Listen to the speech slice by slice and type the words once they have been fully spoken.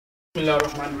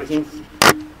Bismillahirrahmanirrahim.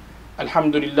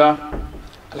 Alhamdulillah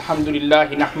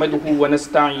nahmaduhu wa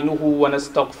nasta'inuhu wa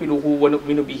nastaghfiruhu wa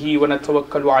nu'minu bihi wa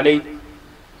natawakkalu alayhi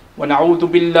wa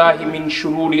na'udhu billahi min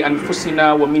shururi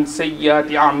anfusina wa min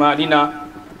sayyiati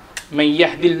a'malina man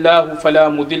yahdihillahu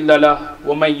fala mudilla lahu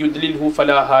wa man yudlilhu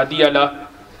fala hadiya lahu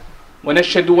wa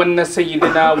nashhadu anna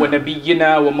sayyidana wa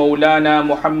nabiyyina wa maulana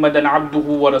Muhammadan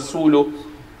abduhu wa rasuluhu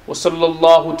wa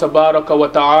sallallahu tabaraka wa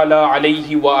ta'ala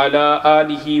alayhi wa ala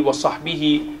alihi wa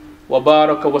sahbihi wa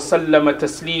baraka wa sallama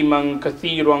tasliman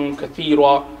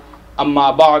kathira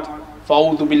amma ba'd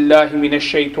fa'udhu billahi minash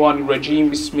shaitanir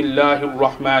rajim bismillahir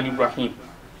rahmanir rahim.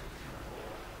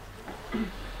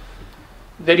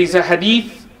 There is a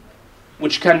hadith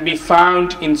which can be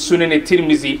found in Sunan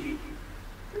at-Tirmidhi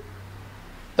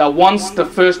that once the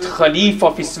first Khalif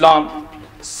of Islam,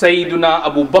 Sayyiduna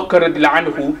Abu Bakr radhiyallahu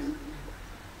anhu,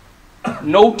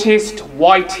 noticed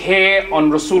white hair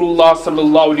on Rasulullah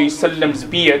sallallahu alaihi wasallam's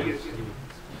beard,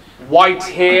 white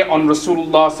hair on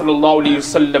Rasulullah sallallahu alaihi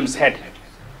wasallam's head.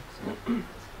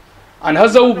 And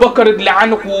Hazrat Abu Bakr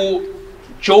radhiyallahu anhu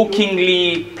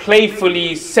jokingly,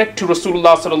 playfully said to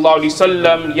Rasulullah sallallahu alaihi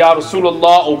wasallam, "Ya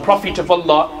Rasulullah, O Prophet of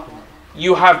Allah,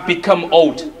 you have become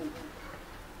old."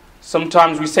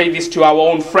 Sometimes we say this to our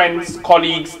own friends,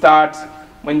 colleagues, that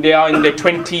when they are in their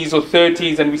 20s or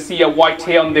 30s and we see a white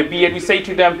hair on their beard, we say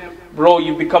to them, "Bro,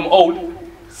 you become old."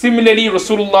 Similarly,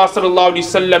 Rasulullah sallallahu alaihi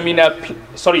wasallam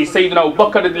Sayyidina Abu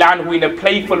Bakr radhiyallahu anhu in a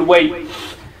playful way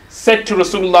said to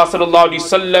Rasulullah sallallahu alaihi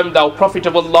wasallam, "Thou Prophet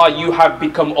of Allah, you have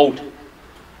become old."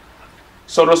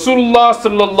 So Rasulullah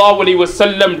sallallahu alaihi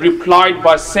wasallam replied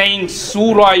by saying,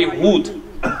 Surah Huud,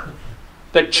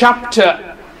 the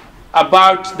chapter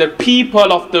about the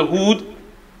people of the Huud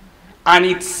and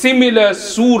its similar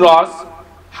surahs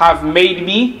have made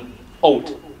me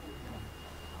old.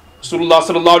 Rasulullah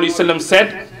sallallahu alaihi wasallam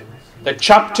said, the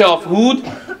chapter of Huud,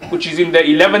 which is in the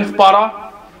 11th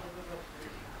para,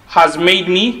 has made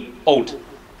me old.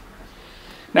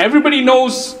 Now everybody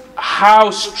knows how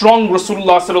strong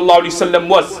Rasulullah sallallahu alaihi wasallam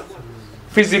was,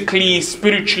 physically,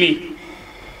 spiritually.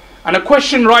 And a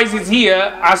question rises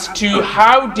here as to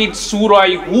how did Surah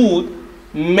Huud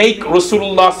make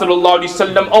Rasulullah sallallahu alaihi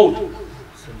wasallam old?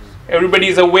 Everybody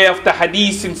is aware of the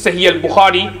hadith in Sahih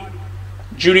al-Bukhari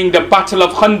during the Battle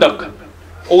of Khandaq,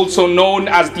 also known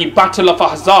as the Battle of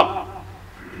Ahzab,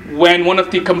 when one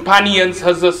of the companions,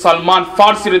 Hazrat Salman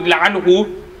Farsi radhiyallahu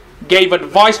anhu, gave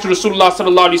advice to Rasulullah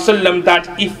sallallahu alaihi wasallam that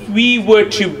if we were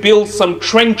to build some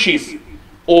trenches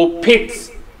or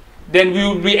pits, then we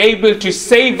would be able to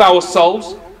save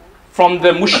ourselves from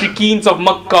the mushrikeens of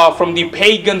Makkah, from the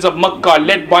pagans of Makkah,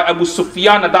 led by Abu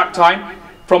Sufyan at that time,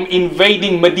 from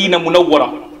invading Medina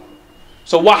Munawwara.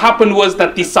 So what happened was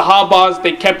that the Sahabas,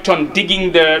 they kept on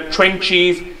digging the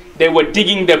trenches, they were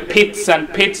digging the pits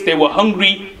and pits, they were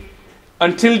hungry,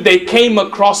 until they came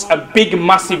across a big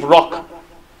massive rock.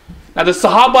 Now the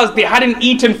Sahabas, they hadn't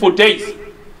eaten for days,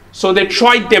 so they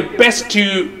tried their best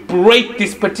to break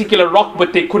this particular rock,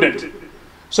 but they couldn't.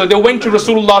 So they went to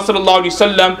Rasulullah sallallahu alaihi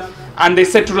wasallam and they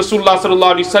said to Rasulullah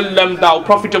sallallahu alaihi wasallam, "Thou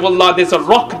Prophet of Allah, there's a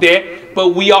rock there, but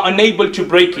we are unable to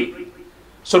break it."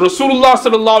 So Rasulullah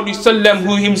sallallahu alaihi wasallam,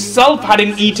 who himself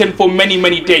hadn't eaten for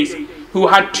many days, who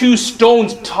had 2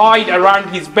 stones tied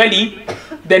around his belly,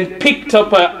 then picked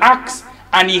up an axe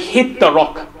and he hit the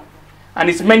rock. And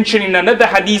it's mentioned in another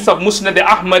hadith of Musnad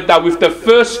Ahmad that with the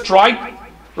first strike,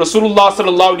 Rasulullah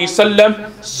sallallahu alaihi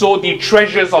wasallam saw the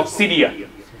treasures of Syria,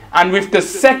 and with the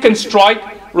second strike,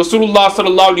 Rasulullah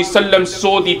sallallahu alaihi wasallam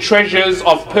saw the treasures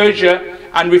of Persia,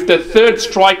 and with the third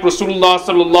strike, Rasulullah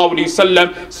sallallahu alaihi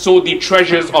wasallam saw the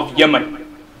treasures of Yemen.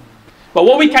 But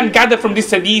what we can gather from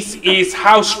this hadith is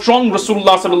how strong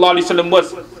Rasulullah sallallahu alaihi wasallam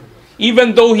was.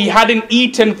 Even though he hadn't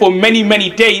eaten for many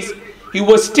days, he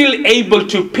was still able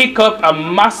to pick up a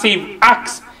massive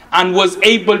axe and was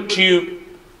able to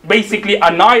basically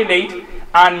annihilate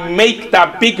and make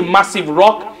that big massive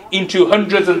rock into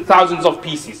hundreds and thousands of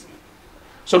pieces.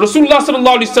 So Rasulullah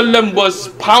sallallahu alaihi wasallam was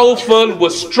powerful,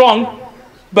 was strong,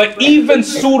 but even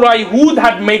Surah Huud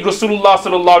had made Rasulullah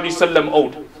sallallahu alaihi wasallam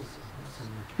old.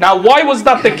 Now why was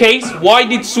that the case? Why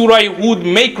did Surah Huud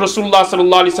make Rasulullah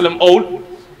sallallahu alaihi wasallam old?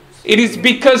 It is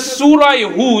because Surah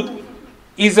Huud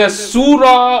is a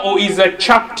surah or is a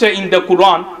chapter in the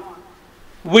Quran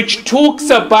which talks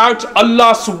about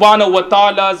Allah subhanahu wa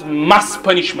ta'ala's mass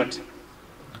punishment.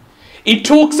 It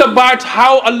talks about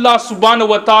how Allah subhanahu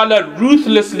wa ta'ala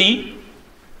ruthlessly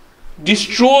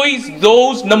destroys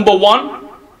those, number 1,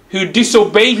 who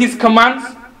disobey his commands,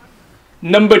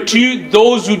 number 2,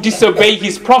 those who disobey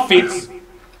his prophets,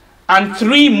 and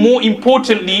 3, more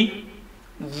importantly,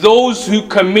 those who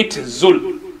commit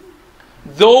zulm.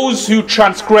 those who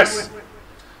transgress,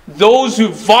 those who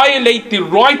violate the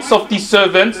rights of the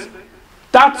servants,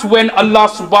 that's when Allah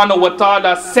subhanahu wa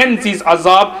ta'ala sends his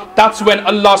azab. That's when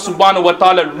Allah subhanahu wa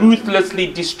ta'ala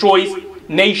ruthlessly destroys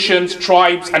nations,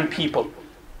 tribes and people.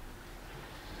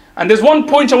 And there's one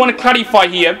point I want to clarify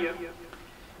here.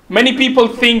 Many people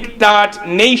think that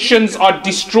nations are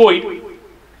destroyed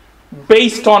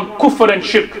based on kufr and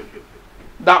shirk.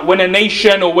 That when a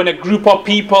nation or when a group of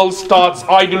people starts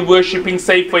idol worshipping,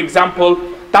 say for example,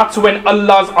 that's when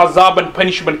Allah's azab and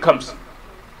punishment comes.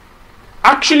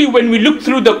 Actually, when we look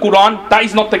through the Quran, that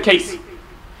is not the case.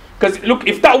 Because look,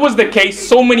 if that was the case,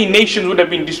 so many nations would have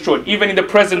been destroyed. Even in the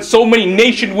present, so many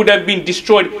nations would have been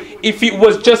destroyed if it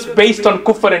was just based on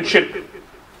kufr and shirk.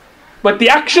 But the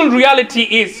actual reality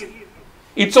is,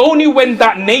 it's only when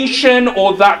that nation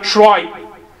or that tribe,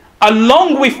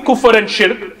 along with kufr and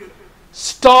shirk,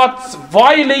 starts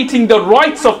violating the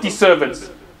rights of the servants,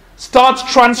 starts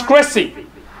transgressing,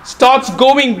 starts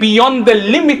going beyond the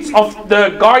limits of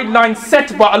the guidelines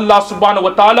set by Allah subhanahu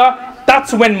wa ta'ala,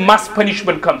 that's when mass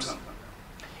punishment comes.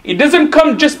 It doesn't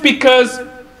come just because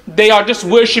they are just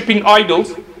worshipping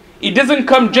idols. It doesn't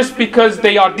come just because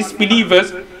they are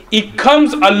disbelievers. It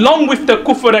comes along with the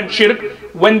kufr and shirk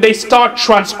when they start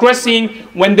transgressing,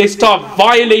 when they start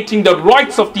violating the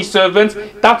rights of the servants.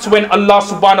 That's when Allah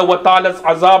subhanahu wa ta'ala's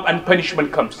azab and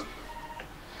punishment comes.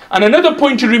 And another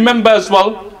point to remember as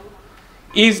well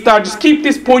is that, just keep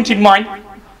this point in mind,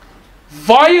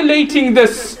 violating the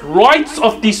rights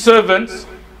of the servants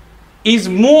is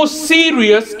more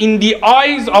serious in the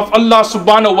eyes of Allah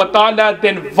subhanahu wa ta'ala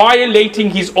than violating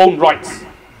his own rights.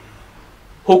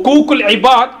 Hukukul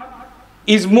ibad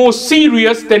is more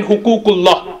serious than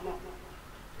hukukullah.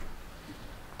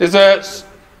 There's a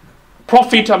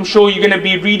prophet I'm sure you're going to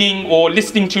be reading or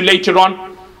listening to later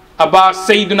on about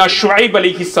Sayyidina Huud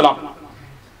Alayhis Salaam.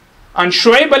 And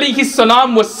Huud Alayhis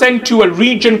Salaam was sent to a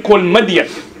region called Madian.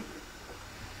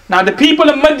 Now the people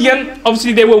of Madian,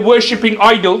 obviously they were worshipping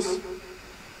idols.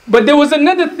 But there was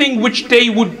another thing which they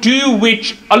would do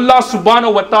which Allah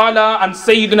subhanahu wa ta'ala and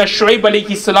Sayyidina Huud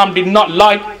Alayhis Salaam did not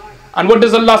like. And what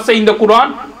does Allah say in the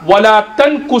Quran? وَلَا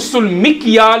تَنْكُسُ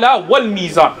الْمِكْيَالَ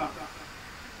وَالْمِيزَانَ.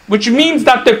 Which means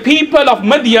that the people of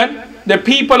Madian, the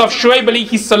people of Huud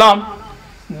Alayhis Salaam,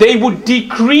 they would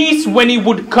decrease when it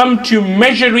would come to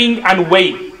measuring and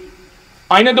weighing.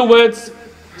 In other words,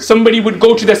 somebody would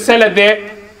go to the seller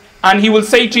there and he will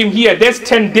say to him, here, there's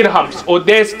 10 dirhams or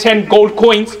there's 10 gold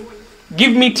coins.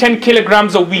 Give me 10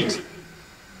 kilograms of wheat.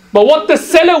 But what the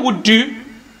seller would do,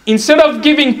 instead of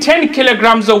giving 10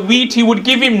 kilograms of wheat, he would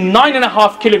give him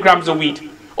 9.5 kilograms of wheat,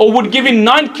 or would give him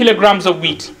 9 kilograms of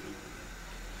wheat.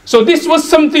 So this was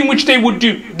something which they would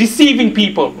do, deceiving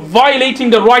people, violating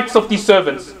the rights of the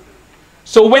servants.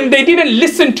 So when they didn't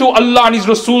listen to Allah and His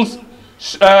Rasul's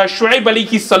Huud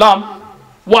Alayhis Salaam,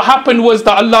 what happened was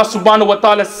that Allah subhanahu wa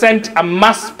ta'ala sent a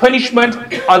mass punishment,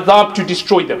 adhab, to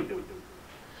destroy them.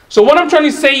 So what I'm trying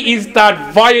to say is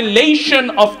that violation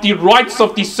of the rights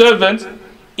of the servants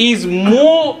is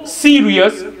more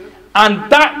serious,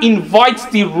 and that invites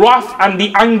the wrath and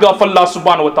the anger of Allah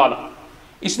subhanahu wa ta'ala.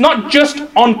 It's not just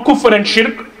on kufr and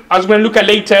shirk, as we're going to look at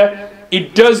later.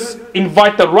 It does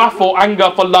invite the wrath or anger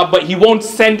of Allah, but He won't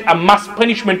send a mass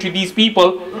punishment to these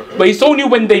people. But it's only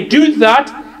when they do that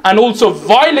and also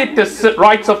violate the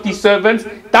rights of the servants,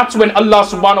 that's when Allah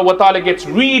subhanahu wa ta'ala gets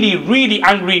really, really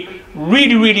angry,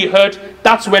 really, really hurt.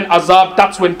 That's when azab,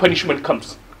 that's when punishment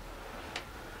comes.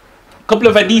 A couple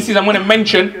of hadiths I'm going to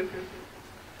mention.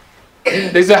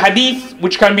 There's a hadith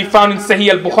which can be found in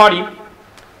Sahih al-Bukhari,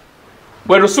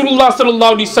 where Rasulullah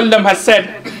sallallahu alaihi wasallam has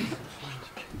said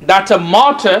that a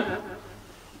martyr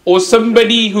or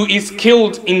somebody who is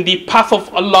killed in the path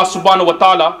of Allah subhanahu wa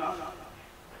ta'ala,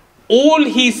 all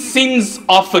his sins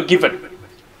are forgiven.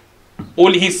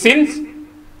 All his sins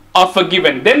are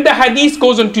forgiven. Then the hadith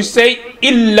goes on to say,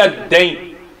 illa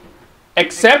dain,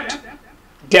 except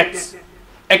debts,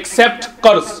 except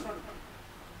qarz.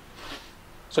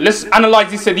 So let's analyze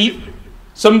this hadith.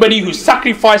 Somebody who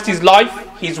sacrificed his life,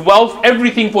 his wealth,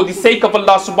 everything for the sake of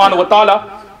Allah subhanahu wa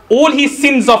ta'ala, all his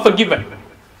sins are forgiven.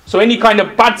 So any kind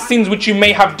of bad sins which you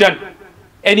may have done,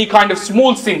 any kind of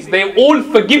small sins, they're all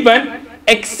forgiven,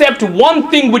 except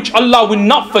one thing which Allah will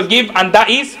not forgive, and that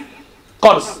is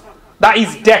qarz, that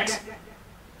is debt.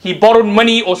 He borrowed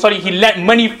money, or sorry, he lent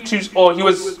money to, or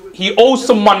he owes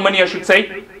someone money, I should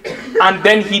say, and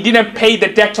then he didn't pay the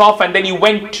debt off, and then he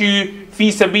went to fi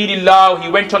sabilillah, he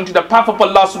went on to the path of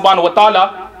Allah subhanahu wa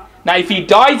ta'ala. Now if he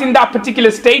dies in that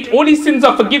particular state, all his sins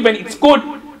are forgiven, it's good,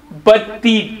 but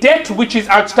the debt which is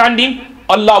outstanding,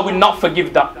 Allah will not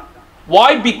forgive that.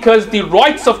 Why? Because the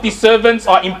rights of the servants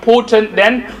are important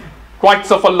than rights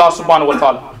of Allah subhanahu wa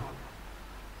ta'ala.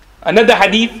 Another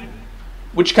hadith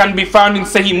which can be found in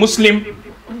Sahih Muslim,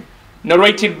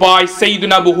 narrated by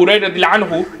Sayyidina Abu Hurairah radhiyallahu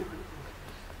anhu,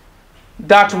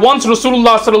 that once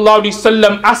Rasulullah sallallahu alaihi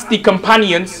wasallam asked the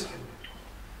companions,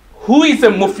 who is a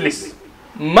muflis?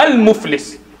 Mal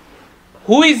muflis.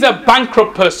 Who is a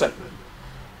bankrupt person?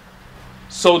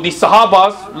 So the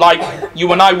Sahabas, like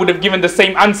you and I, would have given the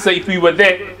same answer if we were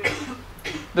there.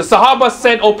 The Sahabas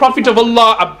said, O Prophet of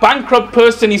Allah, a bankrupt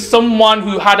person is someone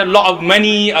who had a lot of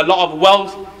money, a lot of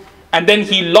wealth, and then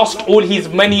he lost all his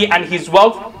money and his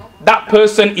wealth. That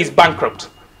person is bankrupt.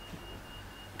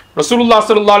 Rasulullah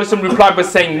sallallahu alaihi wasallam replied by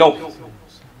saying, no.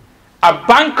 A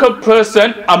bankrupt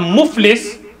person, a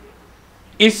muflis,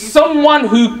 is someone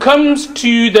who comes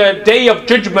to the day of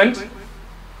judgment.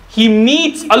 He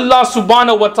meets Allah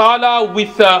subhanahu wa ta'ala with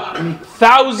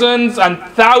thousands and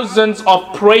thousands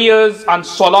of prayers and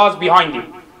salahs behind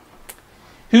him.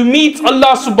 Who meets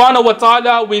Allah subhanahu wa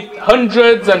ta'ala with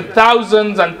hundreds and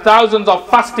thousands of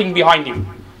fasting behind him.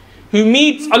 Who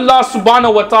meets Allah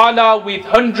subhanahu wa ta'ala with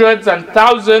hundreds and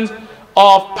thousands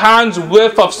of pounds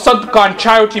worth of sadaqah and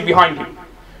charity behind him.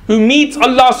 Who meets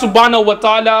Allah subhanahu wa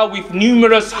ta'ala with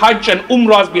numerous hajj and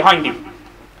umrahs behind him.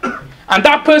 And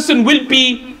that person will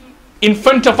be in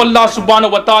front of Allah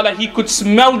subhanahu wa ta'ala. He could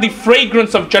smell the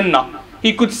fragrance of Jannah.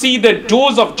 He could see the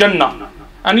doors of Jannah.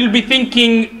 And he'll be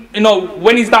thinking,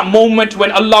 when is that moment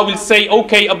when Allah will say,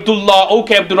 okay Abdullah,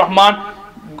 okay Abdul Rahman,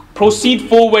 proceed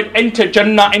forward, enter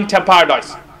Jannah, enter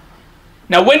paradise.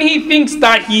 Now when he thinks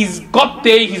that he's got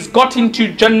there, he's got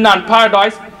into Jannah and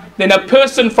paradise, then a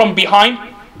person from behind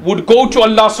would go to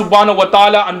Allah subhanahu wa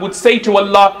ta'ala and would say to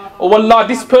Allah, oh Allah,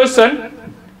 this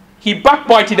person, he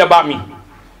backbited about me.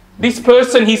 This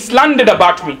person, he slandered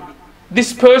about me.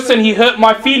 This person, he hurt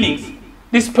my feelings.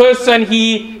 This person,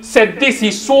 he said this,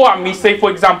 he swore at me, say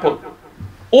for example.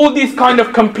 All these kind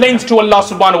of complaints to Allah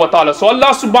subhanahu wa ta'ala. So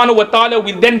Allah subhanahu wa ta'ala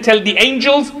will then tell the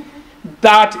angels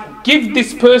that give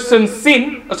this person's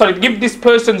give this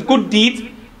person's good deeds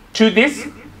to this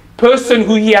person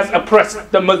who he has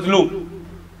oppressed, the mazloom.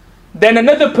 Then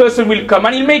another person will come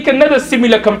and he'll make another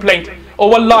similar complaint.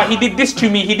 Oh Allah, he did this to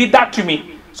me, he did that to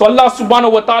me. So Allah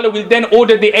subhanahu wa ta'ala will then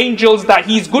order the angels that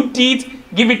his good deeds,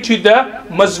 give it to the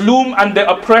mazloom and the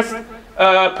oppressed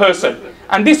person.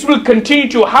 And this will continue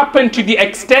to happen to the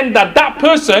extent that that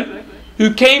person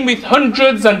who came with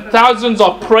hundreds and thousands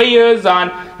of prayers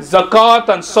and zakat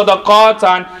and sadaqat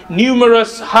and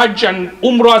numerous hajj and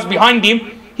umrahs behind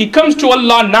him, he comes to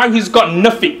Allah, now he's got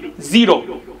nothing,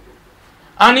 zero.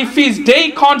 And if his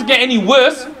day can't get any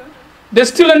worse, there's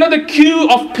still another queue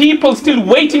of people still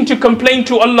waiting to complain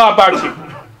to Allah about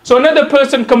him. So another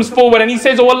person comes forward and he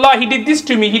says, oh Allah, he did this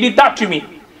to me, he did that to me.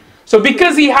 So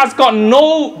because he has got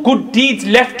no good deeds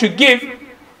left to give,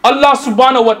 Allah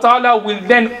subhanahu wa ta'ala will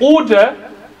then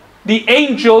order the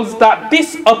angels that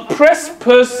this oppressed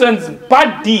person's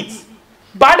bad deeds,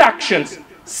 bad actions,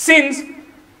 sins,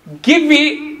 give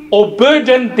it or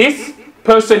burden this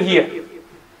person here.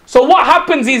 So what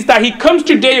happens is that he comes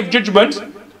to day of judgment,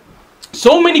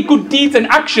 so many good deeds and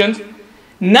actions,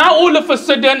 now all of a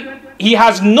sudden he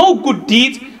has no good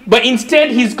deeds, but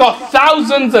instead he's got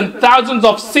thousands and thousands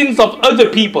of sins of other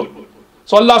people.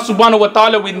 So Allah subhanahu wa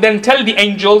ta'ala will then tell the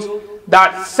angels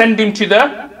that send him to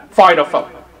the fire of hell.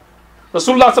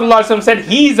 Rasulullah sallallahu alaihi wasallam said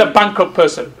he is a bankrupt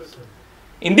person.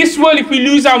 In this world, if we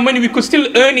lose our money, we could still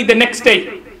earn it the next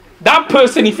day. That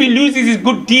person, if he loses his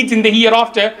good deeds in the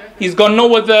hereafter, he's got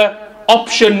no other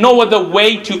option, no other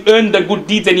way to earn the good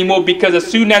deeds anymore, because as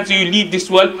soon as you leave this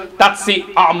world, that's it,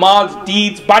 a'mal,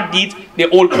 deeds, bad deeds, they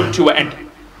all come to an end.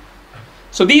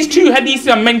 So these two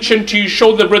hadiths are mentioned to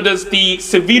show the brothers the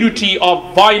severity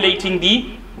of violating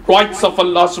the rights of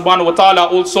Allah subhanahu wa ta'ala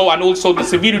and also the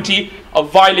severity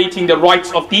of violating the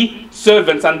rights of the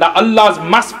servants, and that Allah's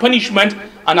mass punishment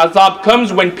and azab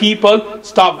comes when people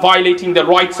start violating the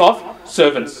rights of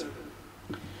servants.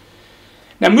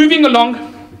 Now moving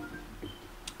along,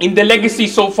 in the legacy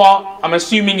so far, I'm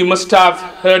assuming you must have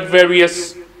heard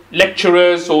various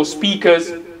lecturers or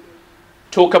speakers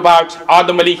talk about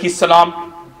Adam Alayhis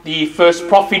Salaam, the first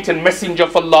prophet and messenger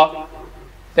of Allah.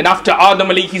 Then after Adam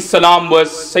Alayhis Salaam was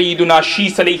Sayyiduna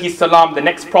Shis Alayhis Salaam, the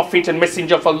next prophet and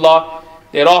messenger of Allah.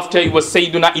 Thereafter it was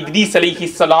Sayyiduna Idris Alayhis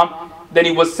Salaam. Then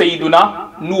it was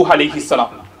Sayyiduna Nuh Alayhis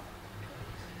Salaam.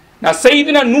 Now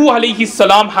Sayyiduna Nuh Alayhis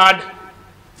Salaam had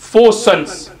 4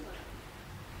 sons.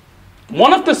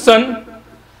 One of the sons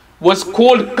was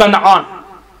called Canaan,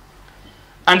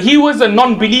 and he was a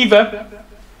non-believer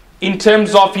in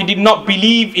terms of he did not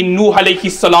believe in Nuh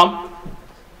alayhi salam,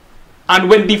 And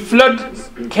when the flood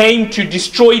came to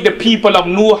destroy the people of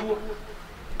Nuh,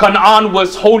 Canaan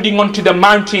was holding on to the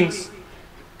mountains,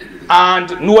 and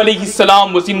Nuh alayhi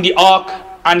salam was in the ark,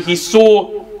 and he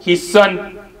saw his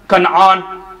son Canaan,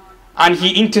 and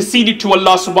he interceded to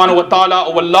Allah subhanahu wa ta'ala,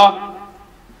 "Oh Allah,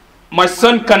 my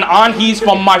son Canaan, he is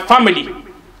from my family.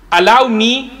 Allow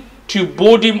me to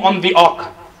board him on the ark."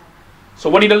 So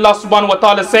what did Allah subhanahu wa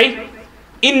ta'ala say?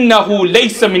 "Innahu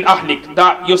laysa min ahlik,"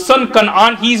 that your son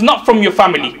Canaan, he is not from your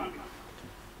family.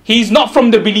 He is not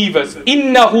from the believers.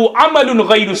 "Innahu amalun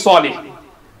ghayru salih,"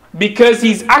 because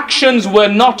his actions were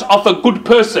not of a good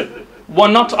person, were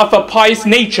not of a pious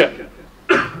nature.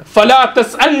 فَلَا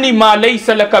تَسْأَلْنِ مَا لَيْسَ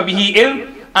لَكَ بِهِ إِلْمٍ,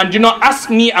 and do not ask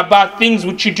me about things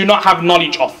which you do not have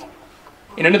knowledge of.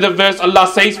 In another verse, Allah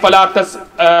says, فَلَا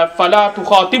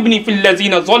تُخَاطِبْنِ فِي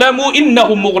الَّذِينَ ظَلَمُوا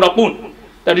إِنَّهُمْ مُغْرَقُونَ,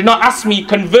 that do not ask me,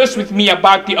 converse with me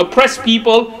about the oppressed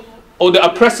people, or the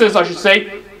oppressors I should say,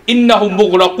 إِنَّهُمْ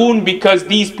مُغْرَقُونَ, because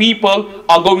these people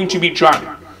are going to be drowned.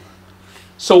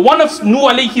 So one of Nuh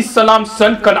alayhi salam's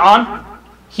son, Canaan,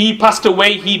 he passed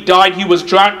away, he died, he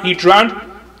drowned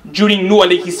during Nuh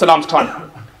alayhi salam's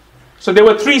time. So there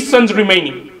were 3 sons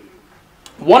remaining.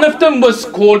 One of them was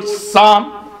called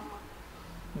Sam,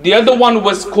 the other one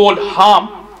was called Ham,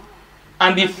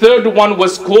 and the third one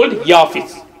was called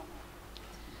Yafith.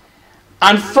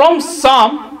 And from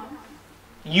Sam,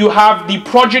 you have the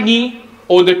progeny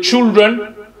or the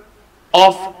children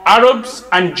of Arabs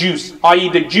and Jews, i.e.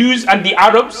 the Jews and the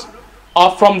Arabs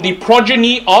are from the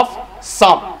progeny of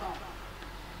Sam.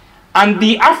 And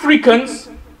the Africans,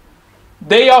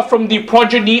 they are from the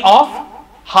progeny of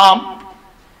Ham.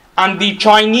 And the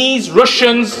Chinese,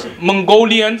 Russians,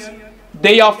 Mongolians,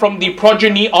 they are from the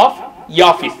progeny of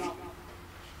Yafith.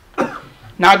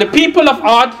 Now the people of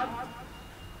Ad,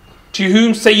 to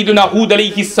whom Sayyidina Huud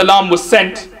Alayhis Salaam was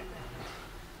sent,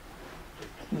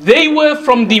 they were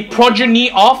from the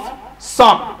progeny of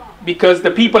Sam, because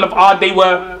the people of Ad, they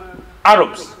were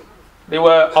Arabs. They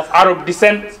were of Arab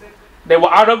descent. They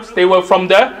were Arabs. They were from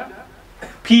the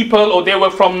people, or they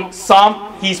were from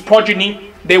Sam, his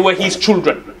progeny. They were his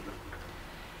children.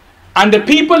 And the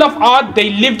people of Ad, they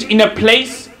lived in a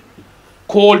place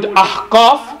called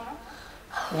Ahqaf,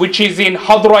 which is in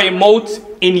Hadramaut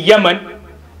in Yemen.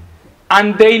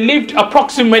 And they lived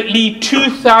approximately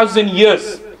 2,000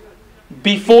 years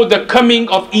before the coming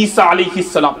of Isa alayhi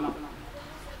salam.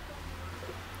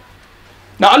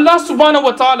 Now Allah subhanahu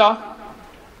wa ta'ala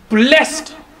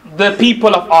blessed the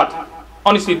people of Ad.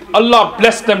 Honestly, Allah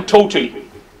blessed them totally.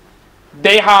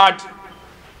 They had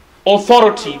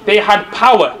authority, they had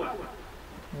power,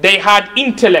 they had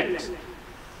intellect,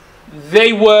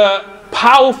 they were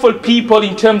powerful people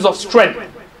in terms of strength,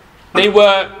 they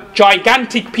were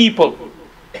gigantic people,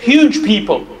 huge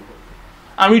people.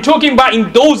 And we're talking about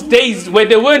in those days where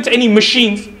there weren't any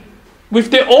machines.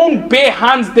 With their own bare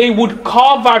hands, they would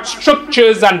carve out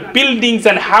structures and buildings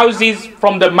and houses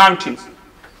from the mountains.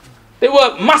 They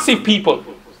were massive people.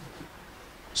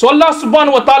 So Allah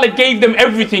subhanahu wa ta'ala gave them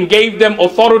everything, gave them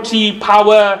authority,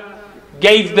 power,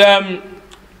 gave them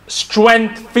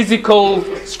strength, physical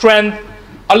strength.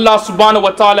 Allah subhanahu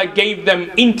wa ta'ala gave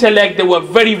them intellect. They were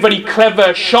very, very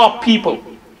clever, sharp people.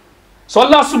 So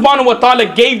Allah subhanahu wa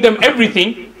ta'ala gave them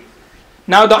everything.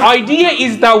 Now the idea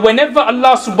is that whenever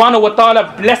Allah subhanahu wa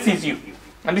ta'ala blesses you,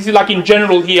 and this is like in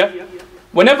general here,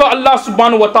 whenever Allah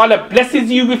subhanahu wa ta'ala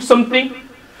blesses you with something,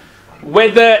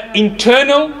 whether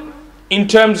internal, in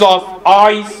terms of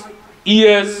eyes,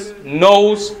 ears,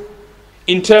 nose,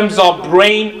 in terms of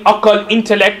brain, aql,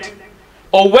 intellect,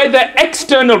 or whether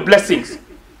external blessings,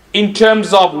 in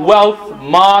terms of wealth,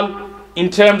 mal, in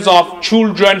terms of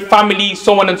children, family,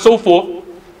 so on and so forth.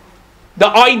 The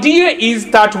idea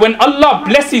is that when Allah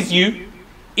blesses you,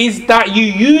 is that you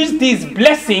use these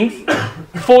blessings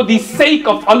for the sake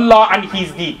of Allah and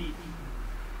His deen.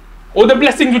 Or the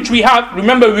blessings which we have,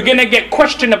 remember, we're going to get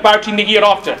questioned about in the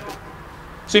hereafter.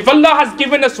 So if Allah has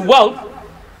given us wealth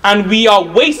and we are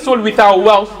wasteful with our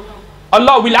wealth,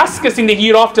 Allah will ask us in the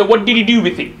hereafter, what did you do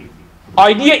with it?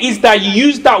 Idea is that you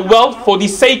use that wealth for the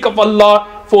sake of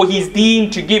Allah, for His deen,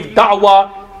 to give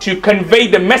da'wah, to convey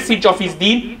the message of His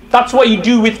deen. That's what you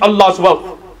do with Allah's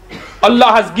wealth.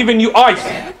 Allah has given you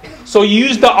eyes, so you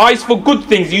use the eyes for good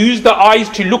things. You use the eyes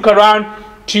to look around,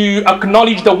 to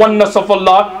acknowledge the oneness of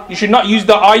Allah. You should not use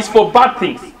the eyes for bad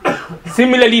things.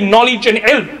 Similarly, knowledge and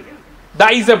ilm,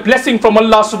 that is a blessing from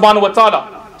Allah subhanahu wa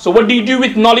ta'ala. So what do you do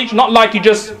with knowledge? Not like you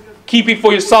just keep it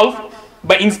for yourself,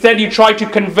 but instead you try to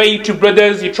convey to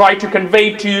brothers, you try to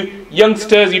convey to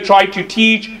youngsters, you try to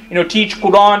teach, teach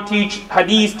Quran, teach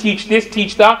Hadith, teach this,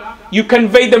 teach that. You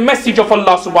convey the message of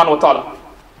Allah subhanahu wa ta'ala.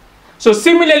 So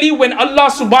similarly, when Allah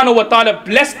subhanahu wa ta'ala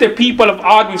blessed the people of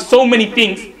Ad with so many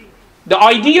things, the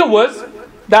idea was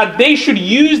that they should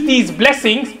use these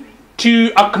blessings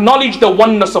to acknowledge the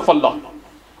oneness of Allah.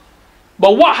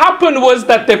 But what happened was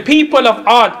that the people of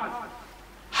Ad,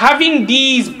 having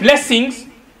these blessings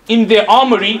in their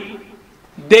armory,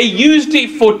 they used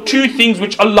it for two things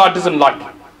which Allah doesn't like.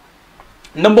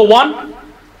 Number one,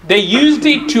 they used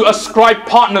it to ascribe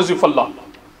partners with Allah.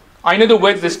 In other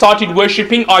words, they started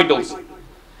worshipping idols.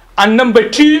 And number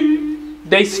two,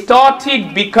 they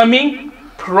started becoming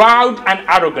proud and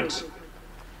arrogant.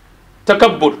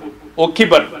 Takabbur or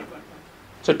kibar.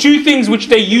 So two things which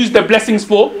they used the blessings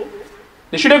for.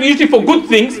 They should have used it for good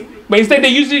things, but instead they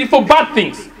used it for bad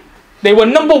things. They were,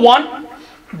 number one,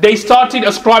 they started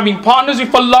ascribing partners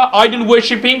with Allah, idol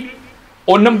worshipping.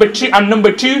 Or number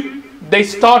two, they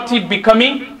started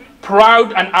becoming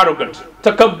proud and arrogant.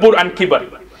 Takabbur and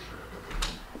kibar.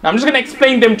 Now I'm just going to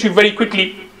explain them to you very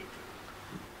quickly.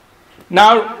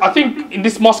 Now I think in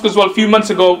this mosque as well, a few months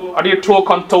ago, I did a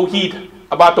talk on Tawheed,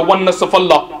 about the oneness of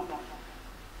Allah.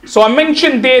 So I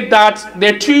mentioned there that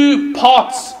there are two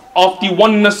parts of the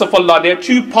oneness of Allah. There are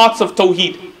two parts of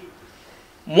Tawheed.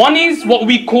 One is what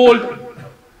we call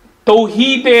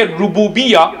Tawheed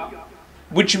Rububiyyah,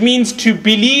 which means to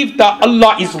believe that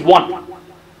Allah is one.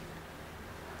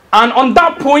 And on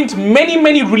that point,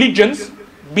 many religions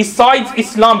besides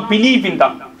Islam believe in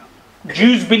that.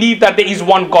 Jews believe that there is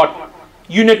one God.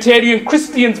 Unitarian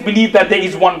Christians believe that there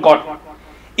is one God.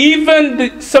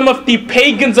 Even some of the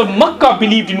pagans of Makkah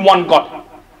believed in one God.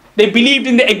 They believed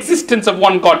in the existence of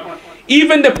one God.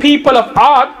 Even the people of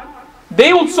Ad,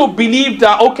 they also believed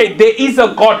that, okay, there is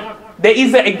a God. There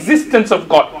is an existence of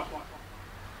God.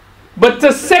 But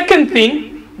the second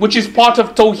thing, which is part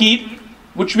of Tawheed,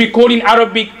 which we call in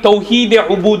Arabic Tawheed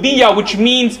Ubudiyyah, which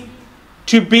means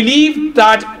to believe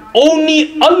that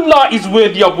only Allah is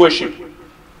worthy of worship.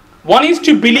 One is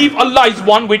to believe Allah is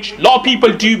one, which a lot of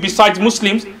people do besides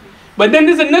Muslims. But then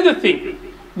there's another thing,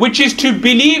 which is to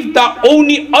believe that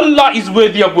only Allah is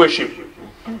worthy of worship.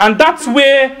 And that's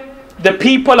where the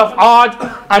people of Ad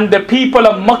and the people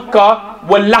of Makkah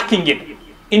were lacking it.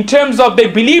 In terms of they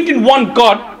believed in one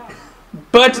God,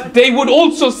 but they would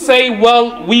also say,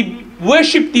 well, we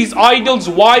worship these idols.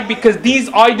 Why? Because these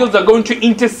idols are going to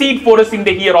intercede for us in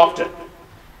the hereafter.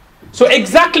 So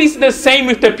exactly the same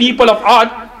with the people of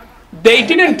Ad. They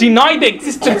didn't deny the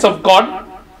existence of God.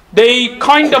 They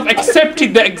kind of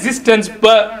accepted the existence,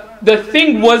 but the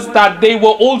thing was that they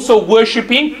were also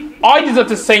worshipping idols at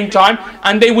the same time,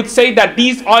 and they would say that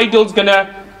these idols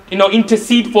gonna,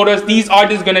 intercede for us. These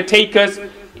idols gonna take us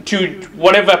to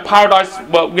whatever paradise.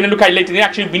 Well, we're gonna look at it later. They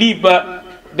actually believe, but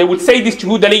they would say this to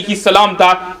Huud Alayhis Salaam,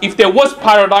 that if there was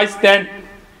paradise, then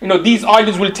these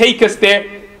idols will take us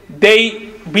there.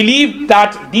 They believe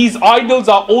that these idols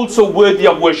are also worthy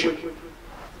of worship.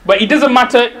 But it doesn't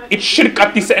matter, it's shirk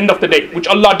at the end of the day, which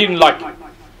Allah didn't like.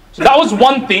 So that was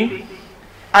one thing.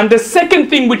 And the second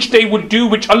thing which they would do,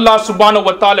 which Allah subhanahu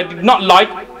wa ta'ala did not like,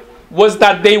 was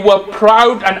that they were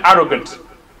proud and arrogant.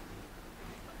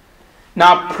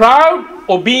 Now proud,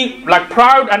 or being like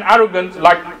proud and arrogant,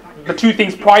 like the two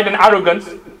things, pride and arrogance,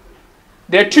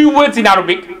 there are two words in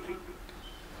Arabic.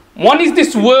 One is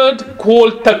this word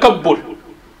called takabbur.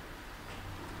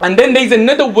 And then there is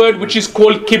another word which is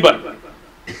called kibar.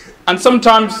 And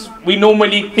sometimes we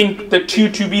normally think the two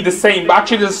to be the same, but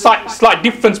actually there's a slight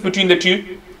difference between the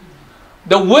two.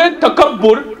 The word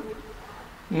takabbur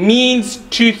means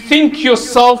to think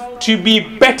yourself to be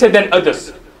better than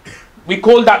others. We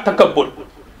call that takabbur.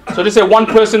 So to say one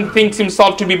person thinks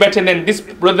himself to be better than this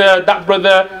brother,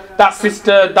 that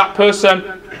sister, that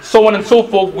person, so on and so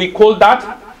forth, we call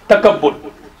that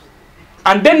takabbur.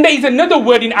 And then there is another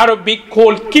word in Arabic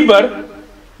called kibar,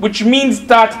 which means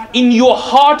that in your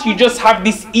heart you just have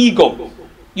this ego.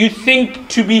 You think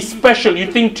to be special,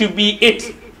 you think to be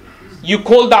it. You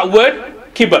call that word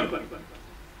kibar.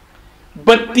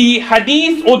 But the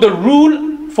hadith or the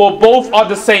rule for both are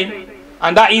the same.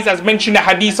 And that is, as mentioned in the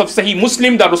hadith of Sahih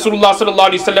Muslim, that Rasulullah sallallahu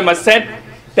alaihi wasallam has said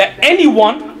that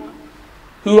anyone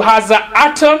who has an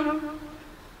atom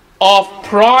of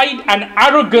pride and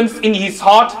arrogance in his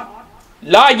heart,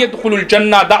 la yadkhulul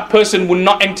jannah, that person will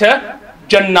not enter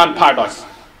Jannah and paradise.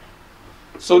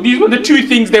 So these were the two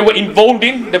things they were involved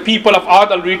in, the people of Ad.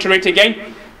 I'll reiterate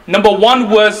again. Number one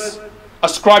was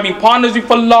ascribing partners with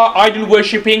Allah, idol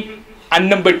worshipping, and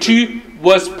number two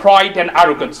was pride and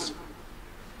arrogance.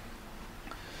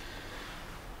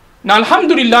 Now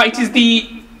alhamdulillah, it is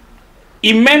the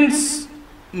immense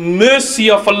mercy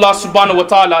of Allah subhanahu wa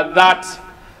ta'ala that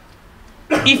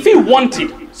if He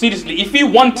wanted, seriously, if He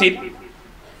wanted,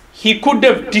 he could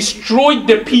have destroyed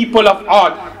the people of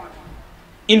Ad,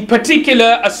 in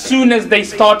particular as soon as they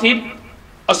started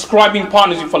ascribing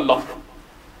partners with Allah.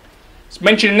 It's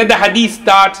mentioned in another hadith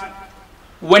that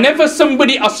whenever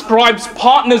somebody ascribes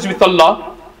partners with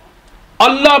Allah,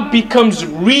 Allah becomes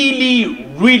really,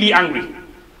 really angry.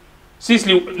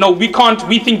 Seriously, no, we can't,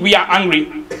 we think we are angry.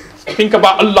 Think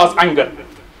about Allah's anger.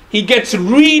 He gets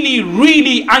really,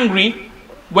 really angry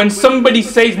when somebody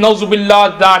says,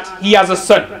 Nauzubillah, that he has a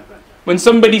son. When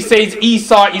somebody says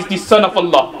Isa is the son of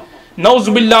Allah.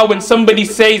 Nauzubillah, when somebody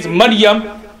says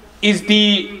Maryam is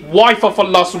the wife of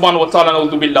Allah subhanahu wa ta'ala.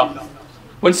 Nauzubillah.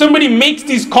 When somebody makes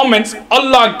these comments,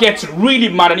 Allah gets really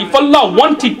mad. And if Allah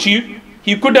wanted to,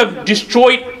 He could have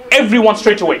destroyed everyone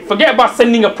straight away. Forget about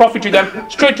sending a prophet to them.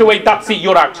 Straight away, that's it,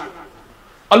 you're out.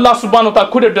 Allah subhanahu wa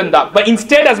ta'ala could have done that. But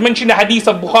instead, as mentioned in the hadith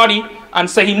of Bukhari and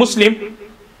Sahih Muslim,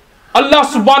 Allah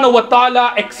subhanahu wa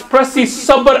ta'ala expresses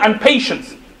sabr and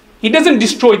patience. He doesn't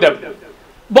destroy them.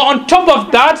 But on top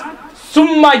of that,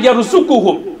 summa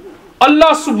yarzuquhum.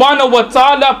 Allah subhanahu wa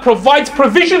ta'ala provides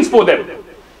provisions for them.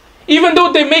 Even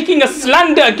though they're making a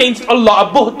slander against Allah,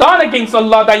 a buhtan against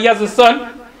Allah that He has a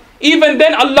son, even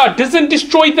then Allah doesn't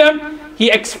destroy them. He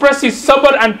expresses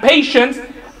sabr and patience,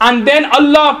 and then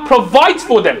Allah provides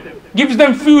for them, gives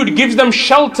them food, gives them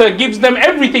shelter, gives them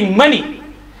everything, money.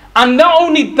 And not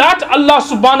only that, Allah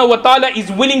subhanahu wa ta'ala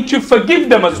is willing to forgive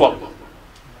them as well.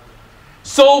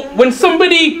 So when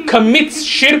somebody commits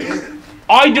shirk,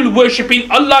 idol worshipping,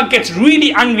 Allah gets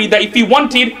really angry that if He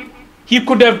wanted, He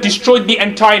could have destroyed the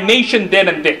entire nation then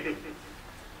and there.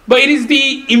 But it is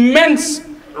the immense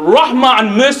rahmah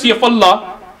and mercy of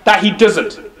Allah that He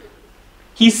doesn't.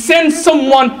 He sends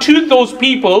someone to those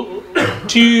people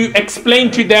to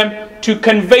explain to them, to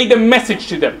convey the message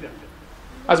to them.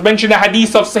 As mentioned in the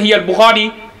hadith of Sahih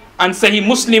al-Bukhari and Sahih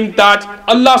Muslim, that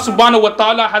Allah subhanahu wa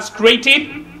ta'ala has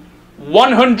created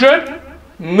 100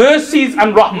 mercies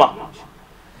and rahmah.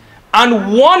 And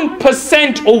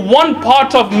 1% or one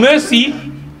part of mercy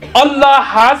Allah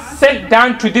has sent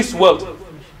down to this world.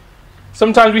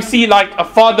 Sometimes we see like a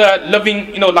father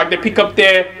loving, like they pick up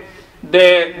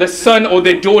their son or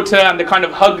their daughter and they kind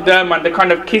of hug them and they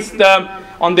kind of kiss them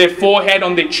on their forehead,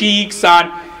 on their cheeks, and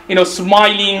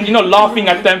smiling, laughing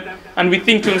at them. And we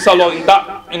think to ourselves, oh,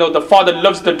 that the father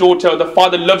loves the daughter, or the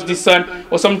father loves the son.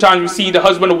 Or sometimes we see the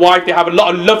husband and wife, they have a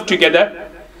lot of love together.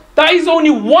 That is only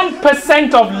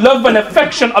 1% of love and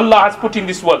affection Allah has put in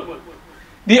this world.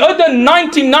 The other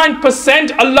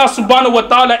 99% Allah subhanahu wa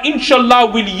ta'ala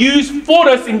inshallah will use for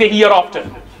us in the hereafter.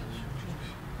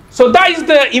 So that is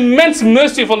the immense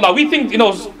mercy of Allah. We think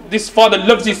this father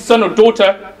loves his son or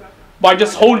daughter by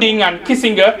just holding and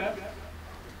kissing her.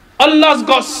 Allah's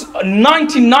got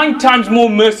 99 times more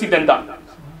mercy than that.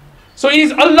 So it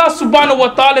is Allah subhanahu wa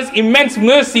ta'ala's immense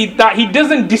mercy that He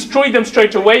doesn't destroy them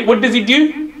straight away. What does He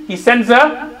do? He sends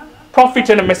a prophet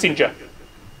and a messenger.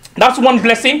 That's one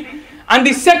blessing. And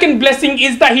the second blessing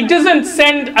is that He doesn't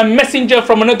send a messenger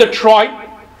from another tribe,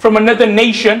 from another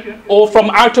nation, or from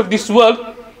out of this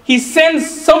world. He sends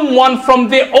someone from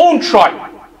their own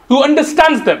tribe who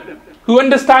understands them, who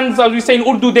understands, as we say in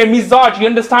Urdu, their mizaj. He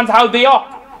understands how they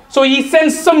are. So He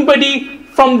sends somebody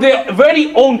from their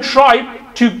very own tribe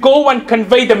to go and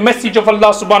convey the message of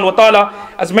Allah subhanahu wa ta'ala,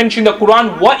 as mentioned in the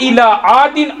Quran, وَإِلَىٰ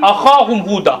عَادٍ أَخَاهُمْ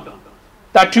هُودًا.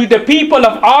 That to the people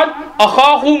of Ad,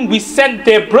 أَخَاهُمْ, we sent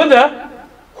their brother,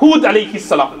 Huud Alayhis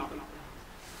Salaam.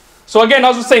 So again,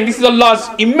 as I was saying, this is Allah's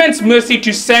immense mercy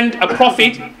to send a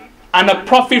prophet, and a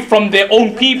prophet from their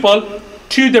own people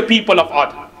to the people of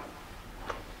Ad.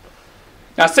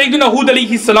 Now Sayyidina Huud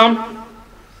Alayhis Salaam,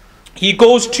 he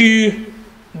goes to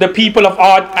the people of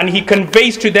Ad and he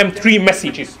conveys to them 3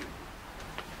 messages.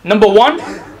 Number 1,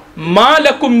 مَا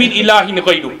لَكُم مِّنْ إِلَٰهٍ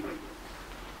غَيْرُ.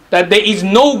 That there is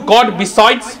no God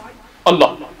besides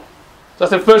Allah. So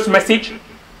that's the first message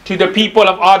to the people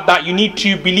of Ad, that you need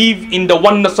to believe in the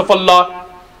oneness of Allah,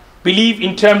 believe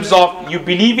in terms of you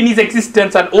believe in His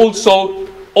existence, and also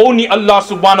only Allah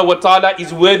subhanahu wa ta'ala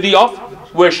is worthy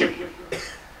of worship.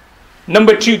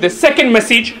 Number 2, the second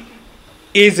message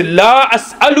is La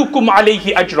as'alukum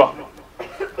alayhi ajra.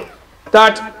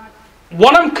 That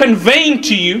what I'm conveying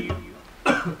to you,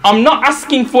 I'm not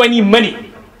asking for any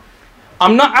money.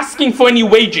 I'm not asking for any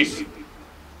wages.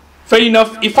 Fair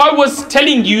enough, if I was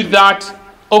telling you that,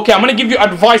 okay, I'm going to give you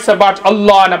advice about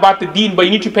Allah and about the deen, but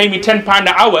you need to pay me £10 an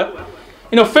hour,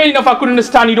 fair enough, I could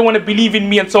understand you don't want to believe in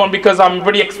me and so on because I'm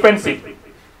very expensive.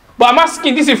 But I'm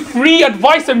asking, this is free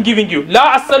advice I'm giving you.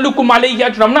 La as'alukum alayhi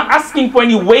ajra. I'm not asking for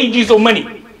any wages or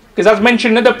money. Because as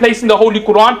mentioned in another place in the Holy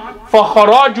Quran,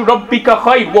 فَخَرَاجُ رَبِّكَ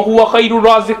خَيْرٌ وَهُوَ خَيْرُ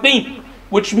الرَّازِقِينَ.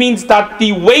 Which means that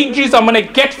the wages I'm going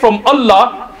to get from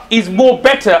Allah is more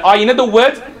better. In other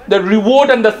words, the reward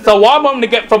and the thawab I'm going to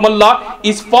get from Allah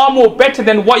is far more better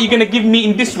than what you're going to give me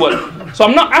in this world. So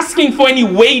I'm not asking for any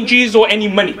wages or any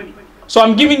money. So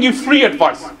I'm giving you free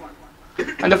advice.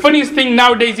 And the funniest thing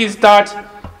nowadays is that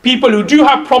people who do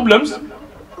have problems,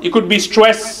 it could be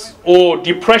stress or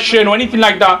depression or anything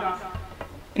like that,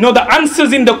 you know, the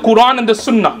answer's in the Quran and the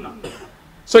Sunnah.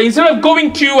 So instead of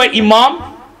going to an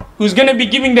imam who's going to be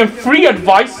giving them free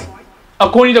advice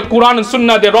according to the Quran and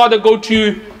Sunnah, they rather go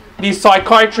to the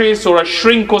psychiatrist or a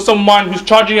shrink or someone who's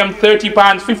charging them £30,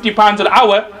 £50 an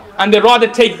hour, and they rather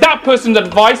take that person's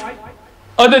advice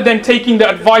other than taking the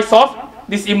advice of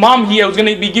this imam here who's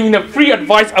going to be giving them free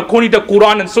advice according to the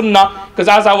Quran and Sunnah. Because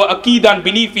as our aqidah and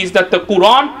belief is that the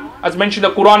Quran, as mentioned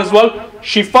the Quran as well,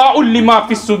 shifa'ul lima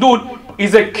fis sudur,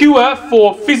 is a cure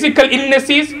for physical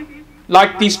illnesses,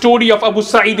 like the story of Abu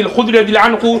Sa'id al-Khudri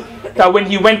anhu, that when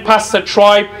he went past a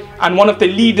tribe and one of the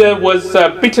leader was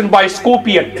bitten by a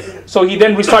scorpion, so he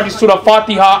then recited Surah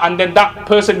Fatiha and then that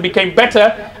person became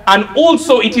better. And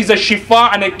also it is a shifa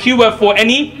and a cure for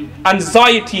any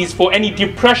anxieties, for any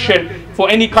depression, for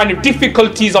any kind of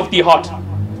difficulties of the heart.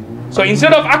 So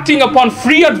instead of acting upon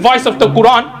free advice of the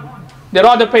Quran, they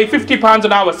rather pay £50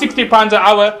 an hour, £60 an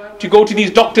hour to go to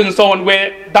these doctors and so on,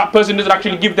 where that person doesn't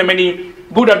actually give them any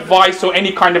good advice or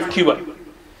any kind of cure.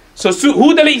 So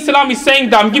Huud Alayhis Salaam is saying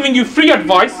that I'm giving you free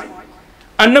advice.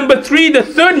 And number 3, the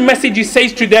third message he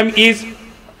says to them is,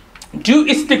 do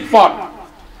istighfar,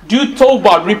 do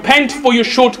tawbah, repent for your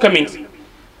shortcomings,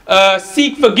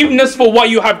 seek forgiveness for what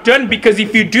you have done, because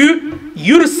if you do,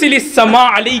 yursilis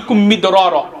sama alaykum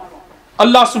midrara,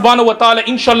 Allah subhanahu wa ta'ala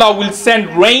inshallah will send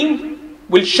rain,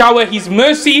 will shower his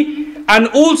mercy, and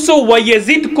also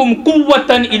وَيَزِدْكُمْ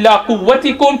قُوَّةً إِلَىٰ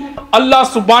قُوَّتِكُمْ, Allah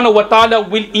subhanahu wa ta'ala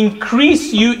will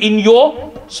increase you in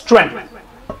your strength.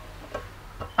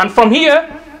 And from here,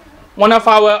 one of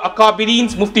our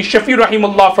akabirins, Mufti Shafi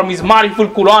rahimullah, from his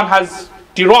Ma'riful Quran has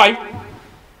derived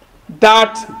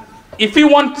that if you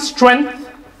want strength,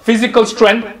 physical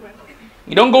strength,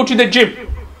 you don't go to the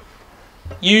gym.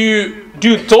 You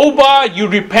do tawbah, you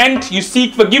repent, you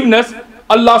seek forgiveness,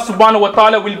 Allah subhanahu wa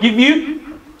ta'ala will give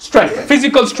you strength,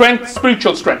 physical strength,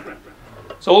 spiritual strength.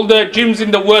 So all the gyms in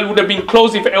the world would have been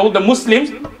closed if all the Muslims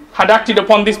had acted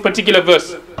upon this particular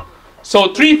verse.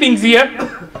 So 3 things here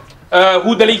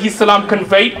Huud Alayhis Salaam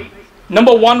conveyed.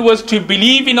 Number 1 was to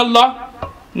believe in Allah.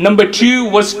 Number 2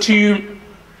 was to,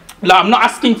 I'm not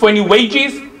asking for any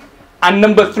wages. And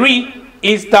number 3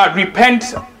 is that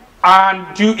repent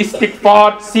and do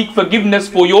istighfar, seek forgiveness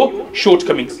for your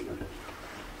shortcomings.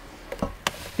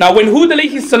 Now when Huud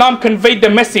Alayhis Salaam conveyed the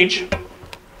message,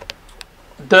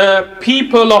 the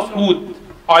people of Hud,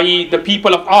 i.e. the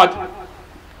people of Ad,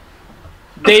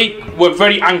 they were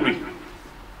very angry.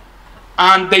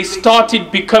 And they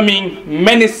started becoming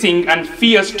menacing and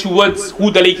fierce towards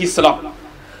Huud Alayhis Salaam.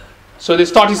 So they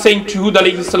started saying to Huud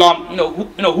Alayhis Salaam,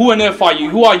 who on earth are you?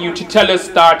 Who are you to tell us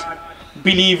that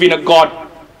believe in a God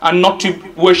and not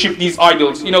to worship these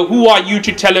idols? Who are you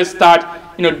to tell us that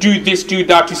do this, do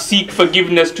that, to seek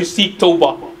forgiveness, to seek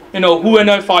tawbah? Who on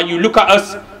earth are you? Look at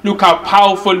us, look how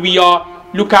powerful we are,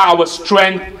 look at our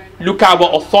strength, look at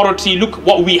our authority, look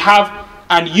what we have,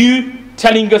 and you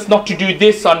telling us not to do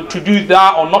this and to do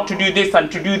that, or not to do this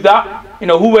and to do that.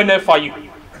 Who on earth are you?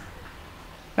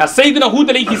 Now Sayyidina Huud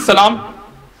Alayhis Salaam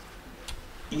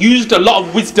used a lot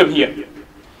of wisdom here,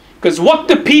 because what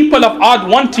the people of Ad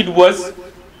wanted was,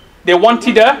 they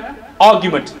wanted an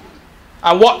argument.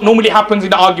 And what normally happens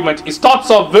in an argument, it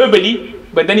starts off verbally,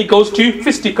 but then it goes to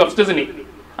fisticuffs, doesn't it?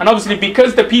 And obviously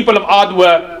because the people of Ad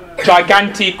were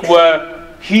gigantic, were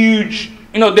huge,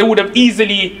 they would have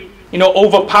easily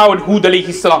overpowered Huud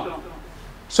Alayhis Salaam.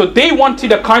 So they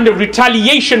wanted a kind of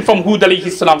retaliation from Huud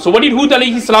Alayhis Salaam. So what did Huud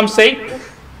Alayhis Salaam say?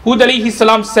 Huud Alayhis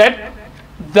Salaam said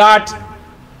that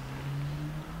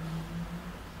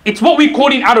it's what we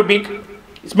call in Arabic,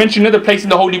 it's mentioned in another place in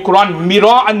the Holy Quran,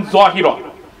 mira and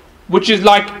zahira, which is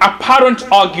like apparent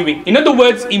arguing. In other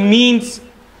words, it means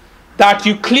that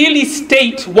you clearly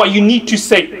state what you need to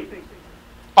say.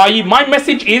 I.e., my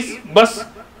message is, bus,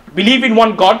 believe in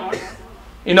one God,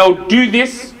 do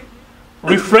this,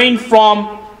 refrain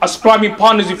from ascribing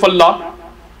partners with Allah.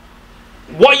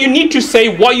 What you need to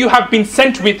say, what you have been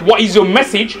sent with, what is your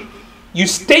message, you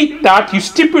state that, you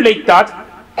stipulate that.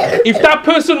 If that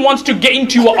person wants to get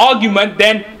into an argument,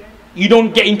 then you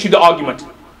don't get into the argument.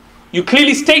 You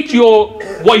clearly state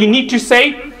what you need to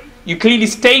say, you clearly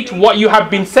state what you have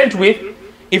been sent with.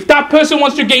 If that person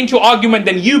wants to get into an argument,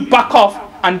 then you back off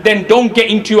and then don't get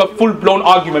into a full-blown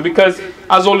argument, because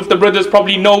as all of the brothers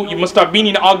probably know, you must have been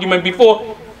in an argument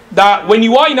before. that when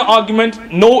you are in an argument,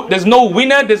 there's no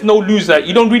winner, there's no loser.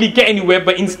 You don't really get anywhere,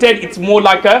 but instead it's more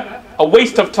like a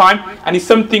waste of time, and it's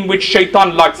something which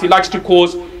shaitan likes. He likes to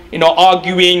cause,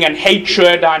 arguing and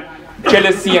hatred and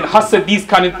jealousy and hasad, these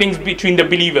kind of things between the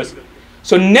believers.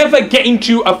 So never get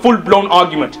into a full-blown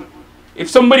argument. If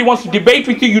somebody wants to debate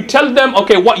with you, you tell them,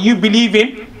 okay, what you believe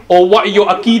in, or what your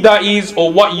aqidah is,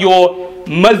 or what your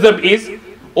madhab is.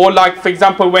 Or like, for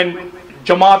example, when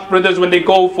Jamaat brothers, when they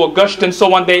go for gasht and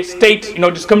so on, they state,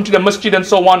 just come to the masjid and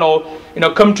so on, or,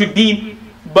 come to deen.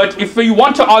 But if you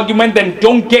want an argument, then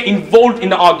don't get involved in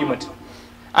the argument.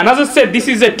 And as I said, this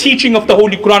is a teaching of the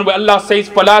Holy Quran where Allah says,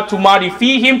 فَلَا تُمَارِ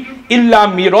فِيهِمْ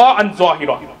إِلَّا مِرَاءً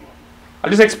ظَاهِرًا. I'll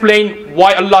just explain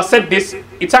why Allah said this.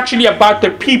 It's actually about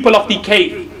the people of the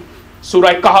cave.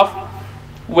 Surah Kahf,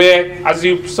 where, as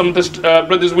some of the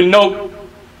brothers will know,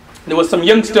 there were some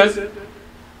youngsters,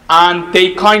 and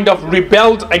they kind of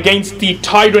rebelled against the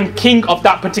tyrant king of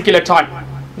that particular time.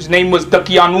 His name was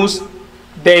Daqyanus.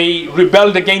 They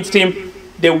rebelled against him.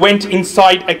 They went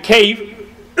inside a cave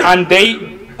and they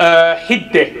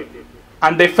hid there,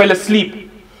 and they fell asleep.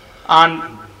 And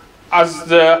as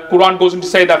the Quran goes on to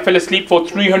say, that fell asleep for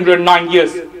 309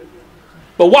 years.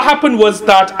 But what happened was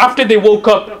that after they woke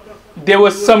up, there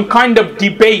was some kind of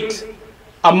debate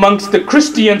amongst the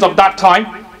Christians of that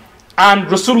time and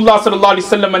Rasulullah sallallahu alaihi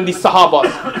wasallam and the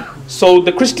Sahabas. So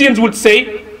the Christians would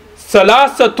say,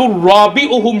 "Salasatul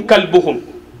rabi'uhum kalbuhum,"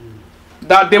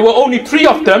 that there were only 3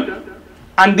 of them,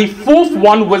 and the 4th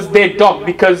one was their dog,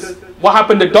 because what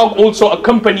happened, the dog also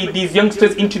accompanied these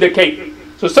youngsters into the cave.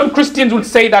 So some Christians would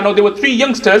say that no, there were 3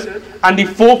 youngsters and the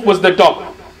 4th was the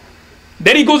dog.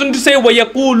 Then he goes on to say,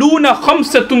 وَيَقُولُونَ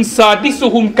خَمْسَةٌ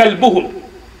سَادِسُهُمْ كَلْبُهُمْ.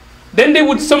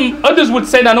 Then some others would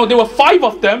say that no, there were 5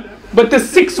 of them, but the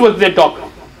 6th was their dog.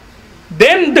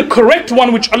 Then the correct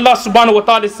one, which Allah subhanahu wa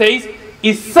ta'ala says,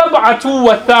 is سَبْعَةُ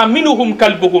وَثَامِنُهُمْ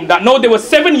كَلْبُهُمْ. That no, there were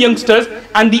 7 youngsters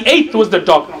and the 8th was the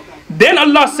dog. Then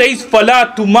Allah says,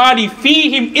 فَلَا تُمَارِ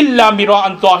فِيهِمْ إِلَّا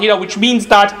مِرَاءً ظَاهِرًا, which means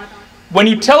that when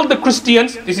you tell the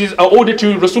Christians, this is an order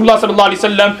to Rasulullah sallallahu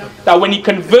alaihi wasallam, that when he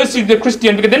converses with the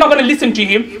Christian, because they're not going to listen to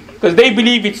him, because they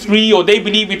believe it's 3 or they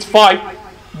believe it's 5,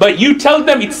 but you tell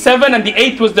them it's 7 and the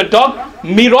 8th was the dog,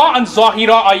 mira and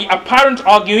zahira, i.e. apparent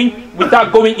arguing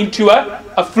without going into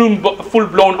a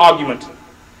full-blown argument.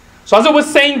 So as I was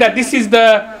saying, that this is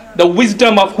the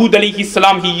wisdom of Huud Alayhis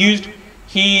Salaam he used.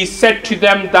 He said to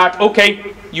them that,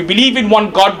 okay, you believe in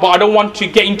one God, but I don't want to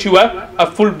get into a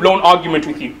full-blown argument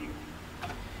with you.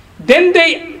 Then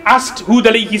they asked Huud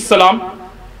Alayhis Salaam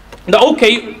that,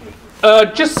 okay,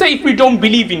 just say if we don't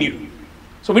believe in you.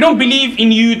 So we don't believe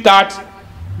in you that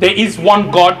there is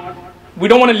one God. We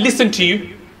don't want to listen to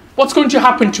you. What's going to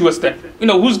happen to us then?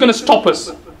 Who's going to stop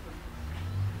us?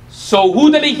 So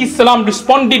Huud Alayhis Salaam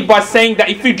responded by saying that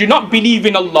if you do not believe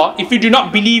in Allah, if you do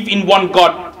not believe in one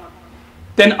God,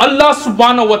 then Allah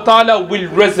subhanahu wa ta'ala will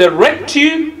resurrect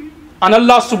you, and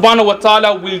Allah subhanahu wa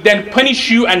ta'ala will then punish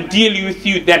you and deal with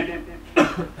you then.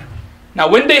 Now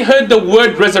when they heard the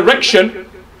word resurrection,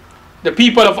 the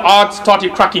people of art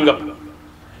started cracking up.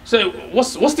 So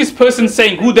what's this person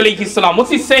saying, Huud Alayhis Salaam? What's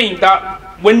he saying? That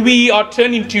when we are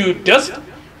turned into dust,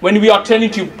 when we are turned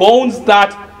into bones,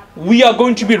 that we are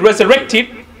going to be resurrected?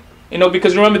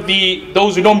 Because remember,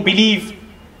 those who don't believe,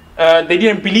 they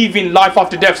didn't believe in life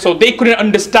after death, so they couldn't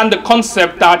understand the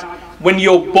concept that when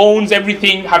your bones,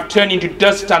 everything have turned into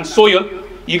dust and soil,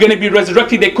 you're going to be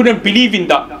resurrected. They couldn't believe in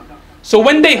that. So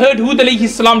when they heard Huud Alayhis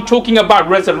Salaam talking about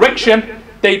resurrection,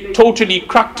 they totally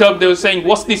cracked up. They were saying,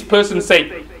 what's this person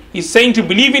saying? He's saying to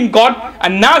believe in God,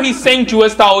 and now he's saying to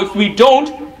us that if we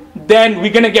don't, then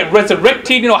we're going to get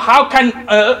resurrected. How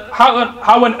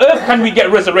on earth can we get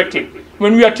resurrected?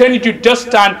 When we are turned into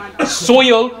dust and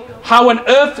soil, how on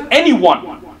earth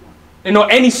anyone,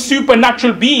 any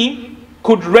supernatural being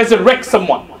could resurrect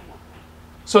someone?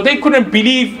 So they couldn't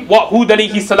believe what Huud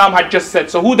Alayhis Salaam had just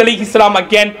said. So Huud Alayhis Salaam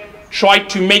again tried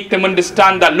to make them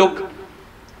understand that, look,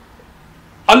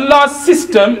 Allah's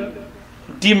system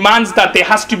demands that there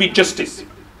has to be justice.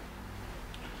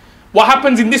 What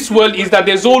happens in this world is that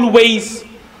there's always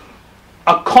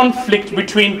a conflict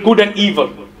between good and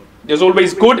evil. There's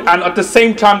always good, and at the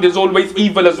same time there's always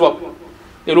evil as well.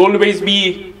 There'll always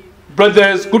be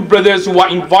brothers, good brothers, who are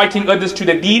inviting others to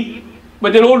the deen,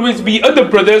 but there'll always be other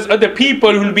brothers, other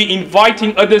people who will be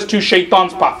inviting others to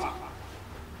shaitan's path.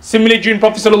 Similarly, during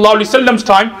Prophet ﷺ's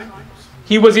time,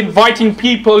 he was inviting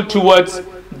people towards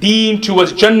deen,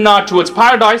 towards Jannah, towards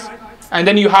paradise, and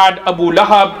then you had Abu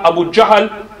Lahab, Abu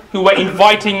Jahl, who were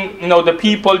inviting the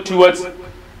people towards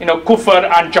kufr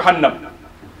and Jahannam.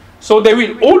 So there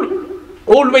will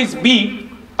always be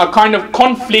a kind of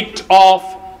conflict of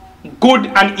good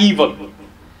and evil.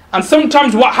 And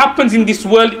sometimes what happens in this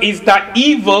world is that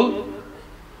evil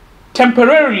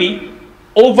temporarily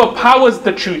overpowers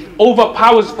the truth,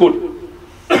 overpowers good.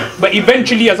 But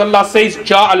eventually, as Allah says,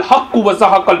 Ja al-haqq wa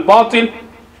zahaq al-batil,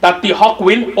 that the haqq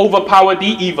will overpower the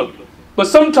evil. But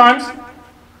sometimes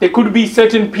there could be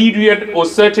certain period or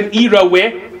certain era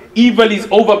where evil is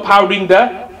overpowering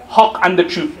the haqq and the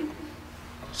truth.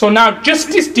 So now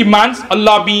justice demands,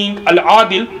 Allah being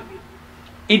al-adil,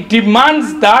 it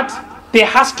demands that there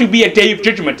has to be a day of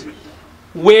judgment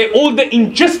where all the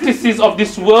injustices of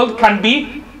this world can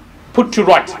be put to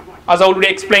right, as I already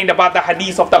explained about the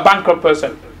hadith of the bankrupt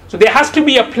person. So there has to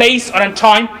be a place and a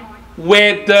time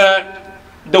where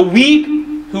the weak,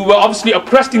 who were obviously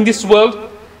oppressed in this world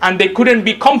and they couldn't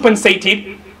be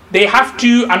compensated, they have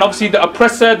to, and obviously the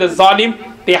oppressor, the zalim,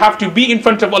 they have to be in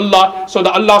front of Allah so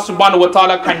that Allah subhanahu wa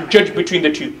ta'ala can judge between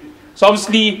the two. So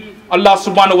obviously Allah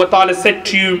subhanahu wa ta'ala said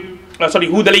to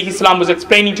Huud Alayhis Salaam was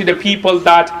explaining to the people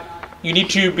that you need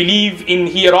to believe in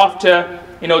hereafter.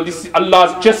 This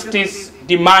Allah's justice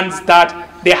demands that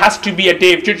there has to be a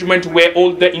day of judgment where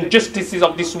all the injustices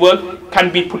of this world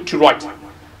can be put to right.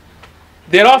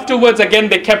 Thereafterwards, again,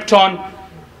 they kept on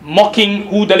mocking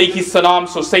Huud Alayhis Salaam.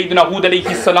 So Sayyidina Huud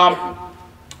Alayhis Salaam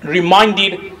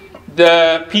reminded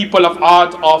the people of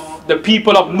Ad of the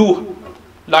people of Nuh.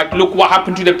 Like, look what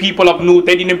happened to the people of Nuh.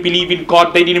 They didn't believe in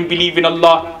God. They didn't believe in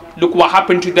Allah. Look what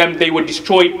happened to them. They were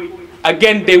destroyed.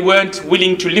 Again, they weren't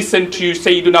willing to listen to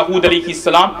Sayyidina Huud Alayhis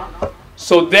Salaam.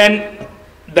 So then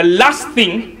the last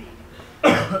thing,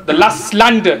 the last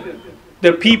slander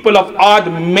the people of Ad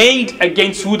made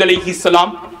against Huud Alayhis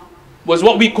Salaam was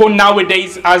what we call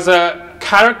nowadays as a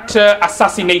character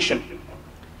assassination.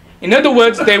 In other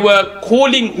words, they were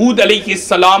calling Huud Alayhis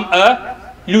Salaam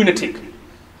a lunatic.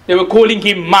 They were calling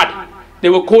him mad. They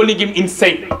were calling him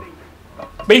insane.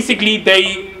 Basically,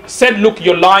 they said, look,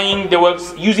 you're lying. They were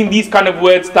using these kind of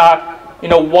words that,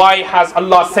 why has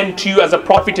Allah sent you as a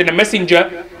prophet and a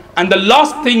messenger? And the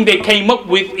last thing they came up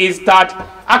with is that,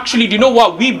 actually, do you know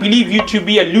what? We believe you to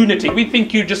be a lunatic. We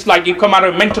think you just like you come out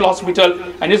of a mental hospital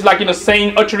and just like,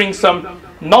 uttering some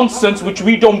nonsense which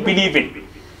we don't believe in.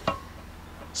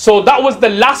 So that was the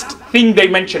last thing they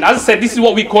mentioned. As I said, this is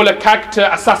what we call a character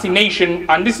assassination.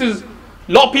 And this is, a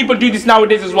lot of people do this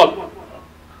nowadays as well.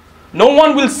 No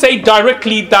one will say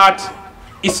directly that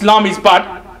Islam is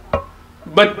bad.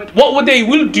 But what they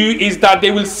will do is that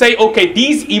they will say, okay,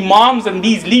 these imams and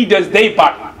these leaders, they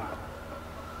bad.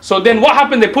 So then what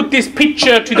happened? They put this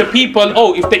picture to the people.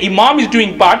 Oh, if the imam is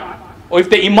doing bad, or if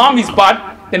the imam is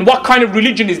bad, then what kind of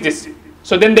religion is this?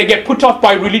 So then they get put off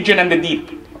by religion and the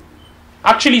deen.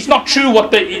 Actually, it's not true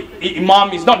what the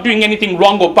imam is not doing anything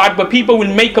wrong or bad, but people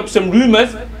will make up some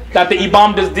rumors that the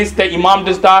imam does this, the imam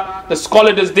does that, the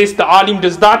scholar does this, the alim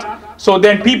does that. So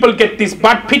then people get this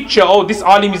bad picture. Oh, this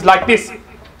alim is like this.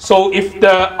 So if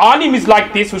the alim is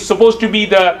like this, who's supposed to be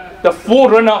the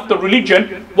forerunner of the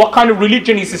religion, what kind of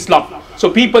religion is Islam? So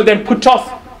people then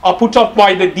are put off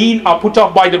by the deen, are put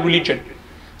off by the religion.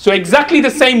 So exactly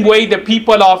the same way the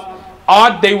people of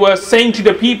Ad, they were saying to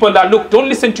the people that, look, don't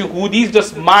listen to Huud, he's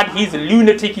just mad, he's a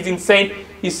lunatic, he's insane,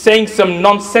 he's saying some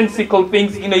nonsensical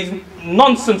things, he's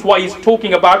nonsense what he's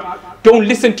talking about. Don't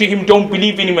listen to him, don't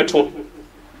believe in him at all.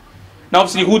 Now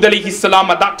obviously Huud Alayhis Salaam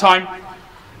at that time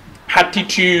had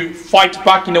to fight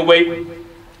back in a way.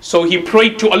 So he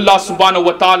prayed to Allah subhanahu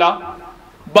wa ta'ala.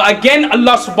 But again,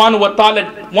 Allah subhanahu wa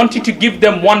ta'ala wanted to give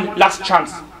them one last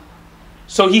chance.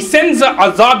 So he sends an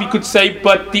azab, you could say,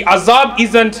 but the azab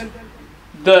isn't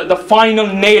the final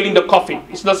nail in the coffin.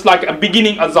 It's just like a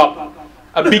beginning azab,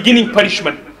 a beginning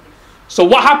punishment. So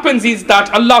what happens is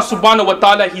that Allah subhanahu wa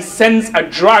ta'ala, he sends a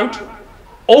drought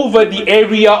over the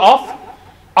area of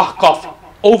Ahqaf,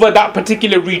 over that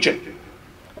particular region.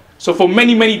 So for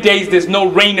many, many days there's no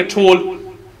rain at all.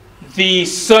 The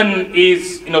sun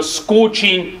is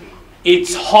scorching,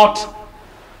 it's hot,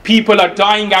 people are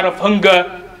dying out of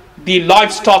hunger. The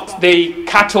livestock, the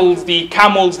cattle, the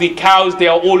camels, the cows, they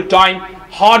are all dying.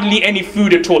 Hardly any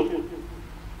food at all.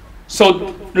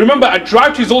 So remember, a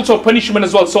drought is also a punishment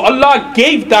as well. So Allah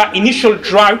gave that initial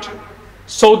drought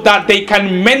so that they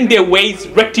can mend their ways,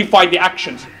 rectify their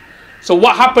actions. So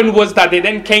what happened was that they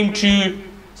then came to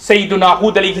Sayyidina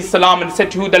Huud Alayhis Salaam and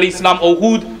said to Huud Alayhis Salaam, oh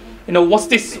Huud, what's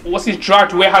this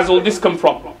drought? Where has all this come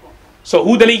from? So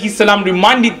Huud Alayhis Salaam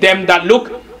reminded them that,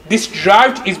 look, this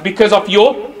drought is because of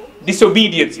your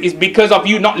disobedience, is because of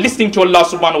you not listening to Allah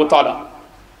subhanahu wa ta'ala.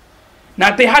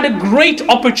 Now they had a great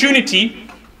opportunity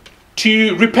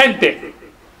to repent there.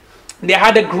 They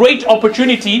had a great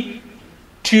opportunity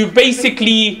to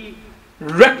basically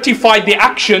rectify their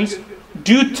actions,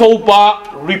 do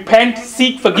tawbah, repent,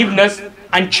 seek forgiveness,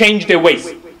 and change their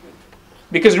ways.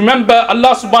 Because remember,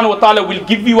 Allah subhanahu wa ta'ala will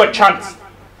give you a chance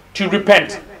to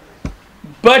repent.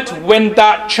 But when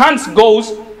that chance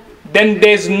goes, then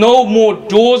there's no more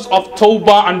doors of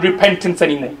tawbah and repentance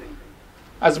anymore.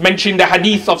 As mentioned in the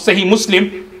hadith of Sahih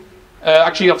Muslim,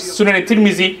 actually of Sunan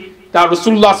al-Tirmizi, that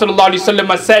Rasulullah sallallahu alaihi wasallam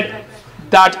has said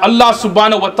that Allah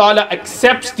subhanahu wa ta'ala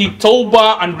accepts the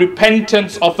tawbah and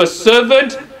repentance of a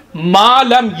servant ma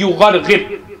lam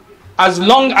yugharghir, as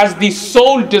long as the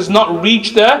soul does not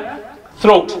reach the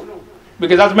throat.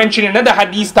 Because as mentioned in another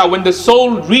hadith, that when the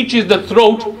soul reaches the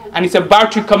throat and it's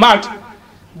about to come out,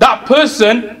 that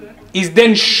person is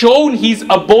then shown his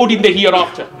abode in the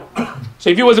hereafter. So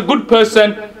if he was a good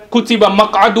person, kutiba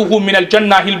maq'aduhu min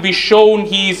al-jannah, he'll be shown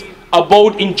his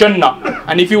abode in Jannah.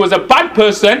 And if he was a bad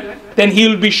person, then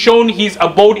he'll be shown his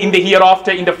abode in the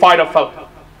hereafter, in the fire of hell.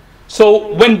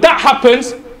 So when that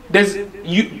happens,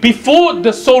 before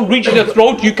the soul reaches the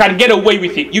throat, you can get away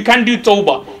with it. You can do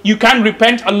tawbah. You can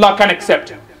repent. Allah can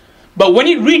accept. But when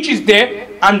it reaches there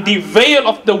and the veil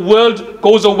of the world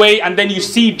goes away, and then you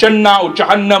see Jannah or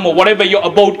Jahannam or whatever your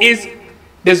abode is,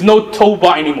 there's no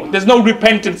tawbah anymore. There's no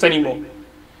repentance anymore.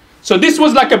 So this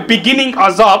was like a beginning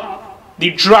azab,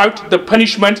 the drought, the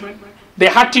punishment. They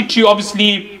had to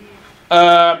obviously,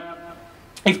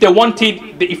 if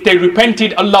they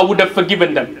repented, Allah would have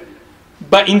forgiven them.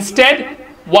 But instead,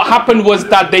 what happened was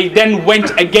that they then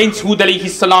went against Huud Alayhis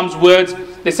Salaam's words.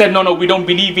 They said, no, we don't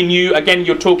believe in you. Again,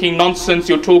 you're talking nonsense,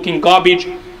 you're talking garbage.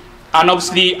 And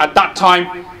obviously, at that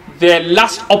time, their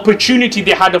last opportunity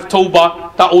they had of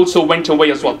tawbah, that also went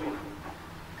away as well.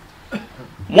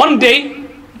 One day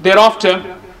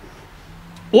thereafter,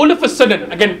 all of a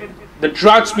sudden, again, the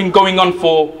drought's been going on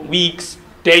for weeks,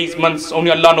 days, months,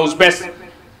 only Allah knows best.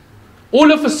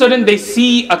 All of a sudden, they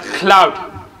see a cloud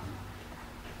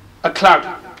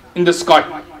in the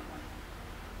sky.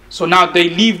 So now they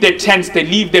leave their tents, they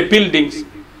leave their buildings,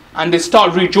 and they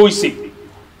start rejoicing,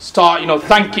 start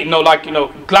thanking,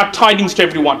 glad tidings to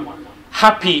everyone,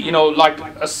 happy, like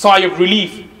a sigh of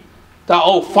relief that,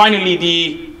 oh, finally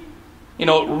the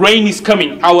rain is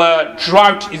coming, our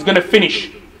drought is going to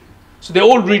finish. So they're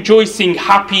all rejoicing,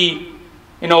 happy,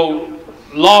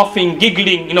 laughing,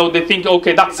 giggling. They think,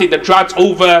 okay, that's it, the drought's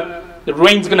over, the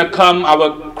rain's going to come,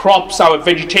 our crops, our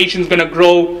vegetation's going to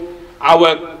grow,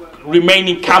 our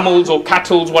remaining camels or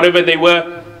cattle, whatever they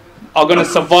were, are going to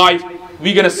survive.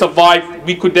 We're going to survive.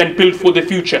 We could then build for the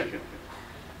future.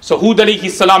 So Huud Alayhis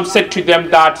Salaam said to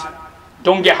them that,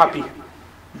 don't get happy.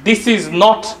 This is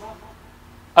not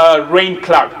a rain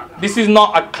cloud. This is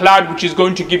not a cloud which is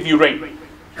going to give you rain.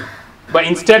 But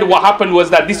instead what happened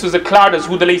was that this was a cloud, as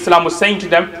Huud Alayhis Salaam was saying to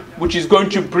them, which is going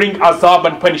to bring azab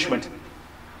and punishment.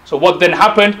 So what then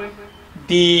happened?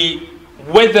 The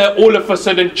weather all of a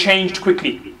sudden changed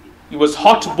quickly. It was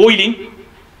hot, boiling.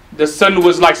 The sun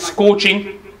was like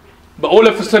scorching. But all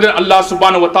of a sudden Allah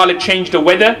subhanahu wa ta'ala changed the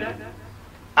weather.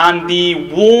 And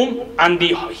the warm and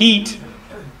the heat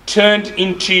turned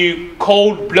into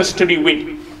cold, blustery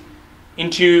wind.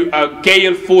 Into a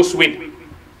gale force wind.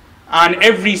 And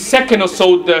every second or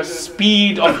so the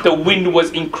speed of the wind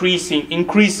was increasing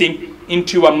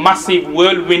into a massive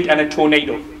whirlwind and a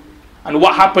tornado. And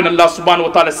what happened? Allah subhanahu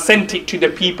wa ta'ala sent it to the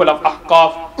people of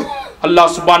Ahqaf. Allah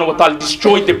subhanahu wa ta'ala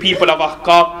destroyed the people of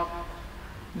Ahqaf.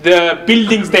 The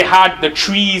buildings they had, the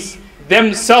trees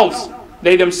themselves,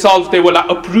 they were like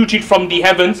uprooted from the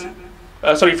heavens,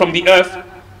 from the earth,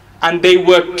 and they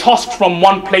were tossed from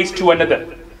one place to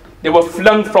another. They were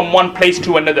flung from one place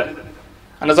to another.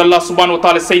 And as Allah subhanahu wa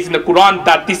ta'ala says in the Quran,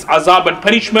 that this azab and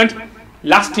punishment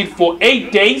lasted for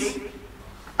 8 days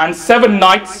and 7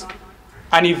 nights,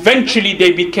 and eventually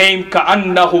they became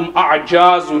كَأَنَّهُمْ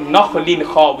أَعْجَازُ نَخْلٍ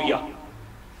خَاوِيَةٍ,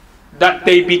 that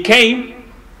they became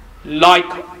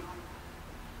like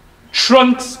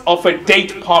trunks of a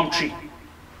date palm tree.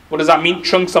 What does that mean?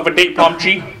 Trunks of a date palm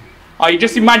tree. I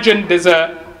just imagine there's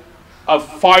a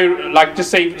fire, like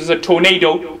just say there's a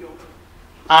tornado,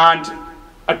 and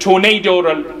a tornado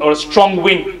or a strong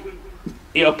wind,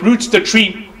 it uproots the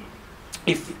tree.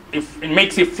 If it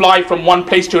makes it fly from one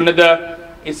place to another,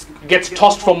 it gets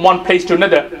tossed from one place to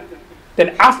another.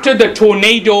 Then after the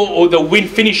tornado or the wind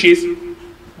finishes,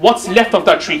 what's left of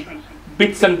that tree?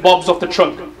 Bits and bobs of the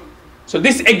trunk. So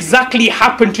this exactly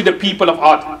happened to the people of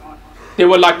Ad. They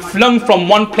were like flung from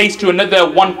one place to another,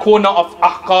 one corner of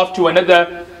Ahqaf to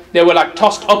another. They were like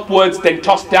tossed upwards, then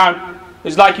tossed down.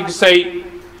 It's like you could say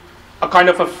a kind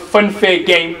of a funfair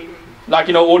game, like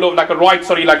all over, like a ride,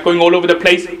 like going all over the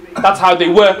place. That's how they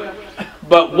were.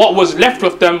 But what was left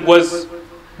of them was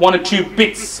 1 or 2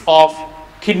 bits of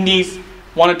kidneys,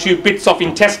 one or two bits of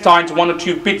intestines, one or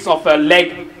two bits of a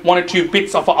leg, one or two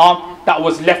bits of an arm that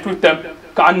was left with them.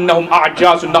 كَأَنَّهُمْ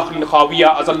أَعْجَازُ النَّخْلِ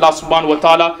الْخَاوِيَةِ, as Allah subhanahu wa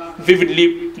ta'ala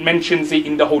vividly mentions it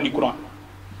in the Holy Quran.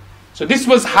 So this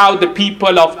was how the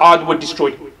people of Ad were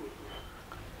destroyed.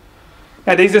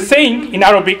 Now there is a saying in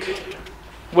Arabic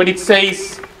when it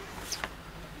says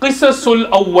قِصَصُ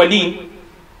الْأَوَّلِينَ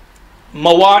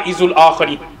مَوَائِزُ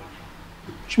الْآخَرِينَ,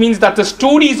 which means that the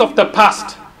stories of the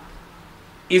past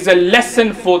is a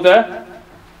lesson for the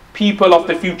people of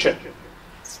the future.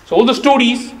 So all the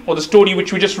stories, or the story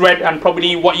which we just read, and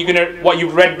probably what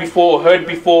you've read before or heard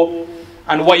before,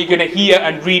 and what you're going to hear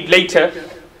and read later,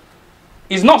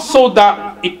 is not so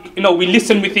that we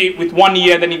listen with it with one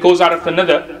ear, then it goes out of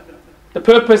another. The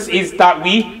purpose is that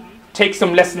we take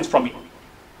some lessons from it.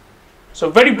 So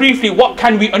very briefly, what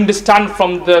can we understand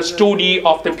from the story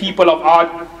of the people of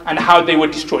Ad and how they were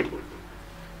destroyed?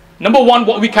 Number one,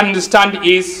 what we can understand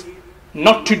is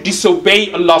not to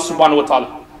disobey Allah subhanahu wa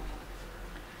ta'ala.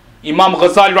 Imam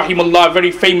Ghazali rahimahullah, a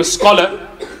very famous scholar,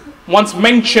 once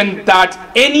mentioned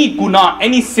that any guna,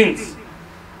 any sins,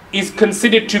 is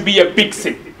considered to be a big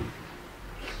sin.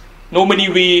 Normally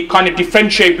we kind of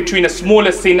differentiate between a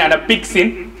smaller sin and a big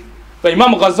sin. But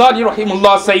Imam Ghazali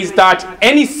rahimahullah says that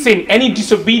any sin, any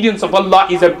disobedience of Allah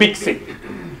is a big sin.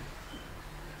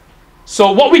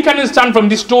 So what we can understand from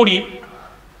this story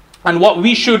and what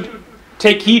we should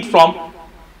take heed from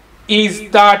is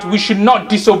that we should not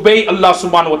disobey Allah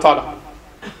subhanahu wa ta'ala.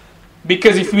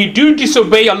 Because if we do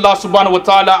disobey Allah subhanahu wa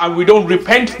ta'ala and we don't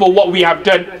repent for what we have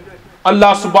done,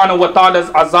 Allah subhanahu wa ta'ala's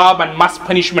azab and mass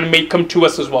punishment may come to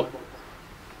us as well.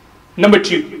 Number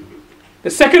two, the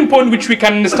second point which we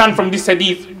can understand from this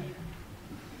hadith,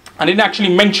 I didn't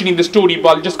actually mention in the story, but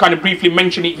I'll just kind of briefly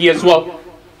mention it here as well,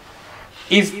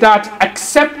 is that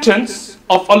acceptance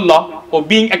of Allah, or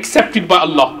being accepted by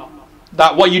Allah,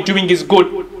 that what you're doing is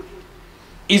good,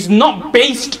 is not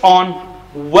based on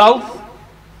wealth,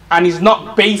 and is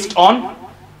not based on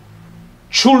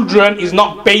children, is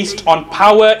not based on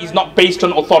power, is not based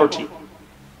on authority.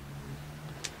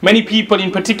 Many people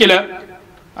in particular,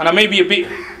 and I may be a bit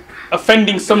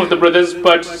offending some of the brothers,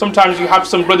 but sometimes you have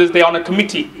some brothers, they are on a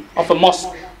committee of a mosque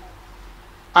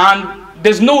and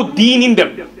there's no deen in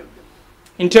them,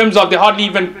 in terms of they hardly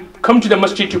even come to the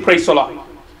masjid to pray salah.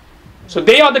 So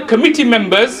they are the committee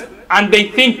members and they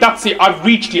think that's it, I've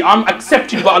reached it, I'm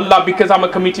accepted by Allah because I'm a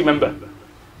committee member.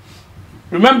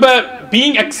 Remember,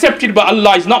 being accepted by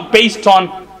Allah is not based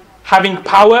on having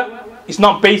power, it's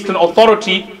not based on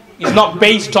authority, it's not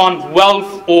based on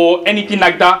wealth or anything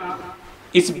like that.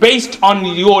 It's based on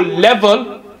your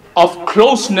level of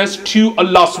closeness to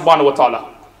Allah subhanahu wa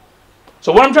ta'ala.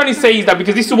 So what I'm trying to say is that,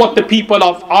 because this is what the people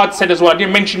of Ad said as well, I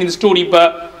didn't mention in the story,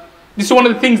 but this is one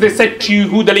of the things they said to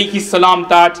Huud Alayhis Salaam,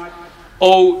 that,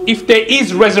 oh, if there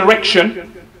is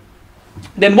resurrection,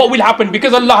 then what will happen?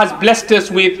 Because Allah has blessed us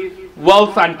with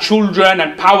wealth and children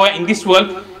and power in this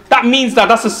world, that means that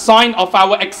that's a sign of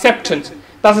our acceptance.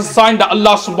 That's a sign that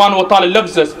Allah subhanahu wa ta'ala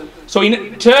loves us. So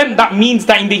in turn, that means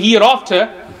that in the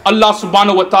hereafter, Allah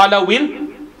subhanahu wa ta'ala will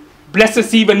bless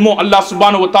us even more. Allah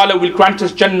subhanahu wa ta'ala will grant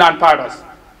us Jannah and paradise.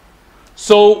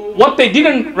 So what they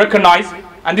didn't recognize,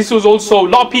 and this was also, a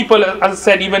lot of people, as I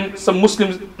said, even some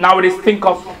Muslims nowadays think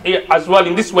of it as well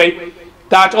in this way,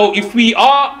 that, oh, if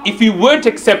we weren't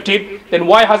accepted, then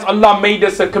why has Allah made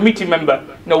us a committee member?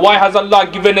 Why has Allah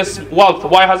given us wealth?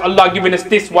 Why has Allah given us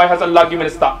this? Why has Allah given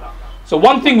us that? So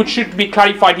one thing which should be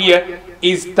clarified here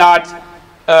is that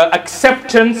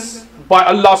acceptance by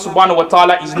Allah subhanahu wa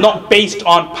ta'ala is not based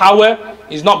on power,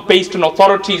 is not based on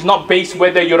authority, is not based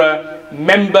whether you're a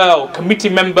member or committee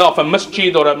member of a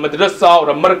masjid or a madrasa or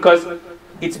a markaz.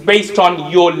 It's based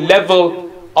on your level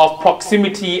of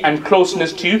proximity and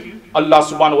closeness to Allah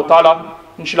subhanahu wa ta'ala.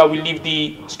 Inshallah, we'll leave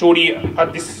the story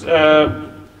at this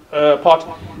part.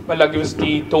 May Allah give us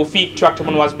the tawfiq to act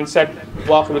upon what has been said.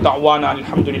 Wa akhiru da'wana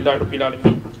alhamdulillahi rabbil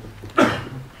alameen.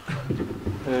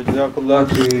 Jazakallah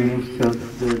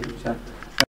to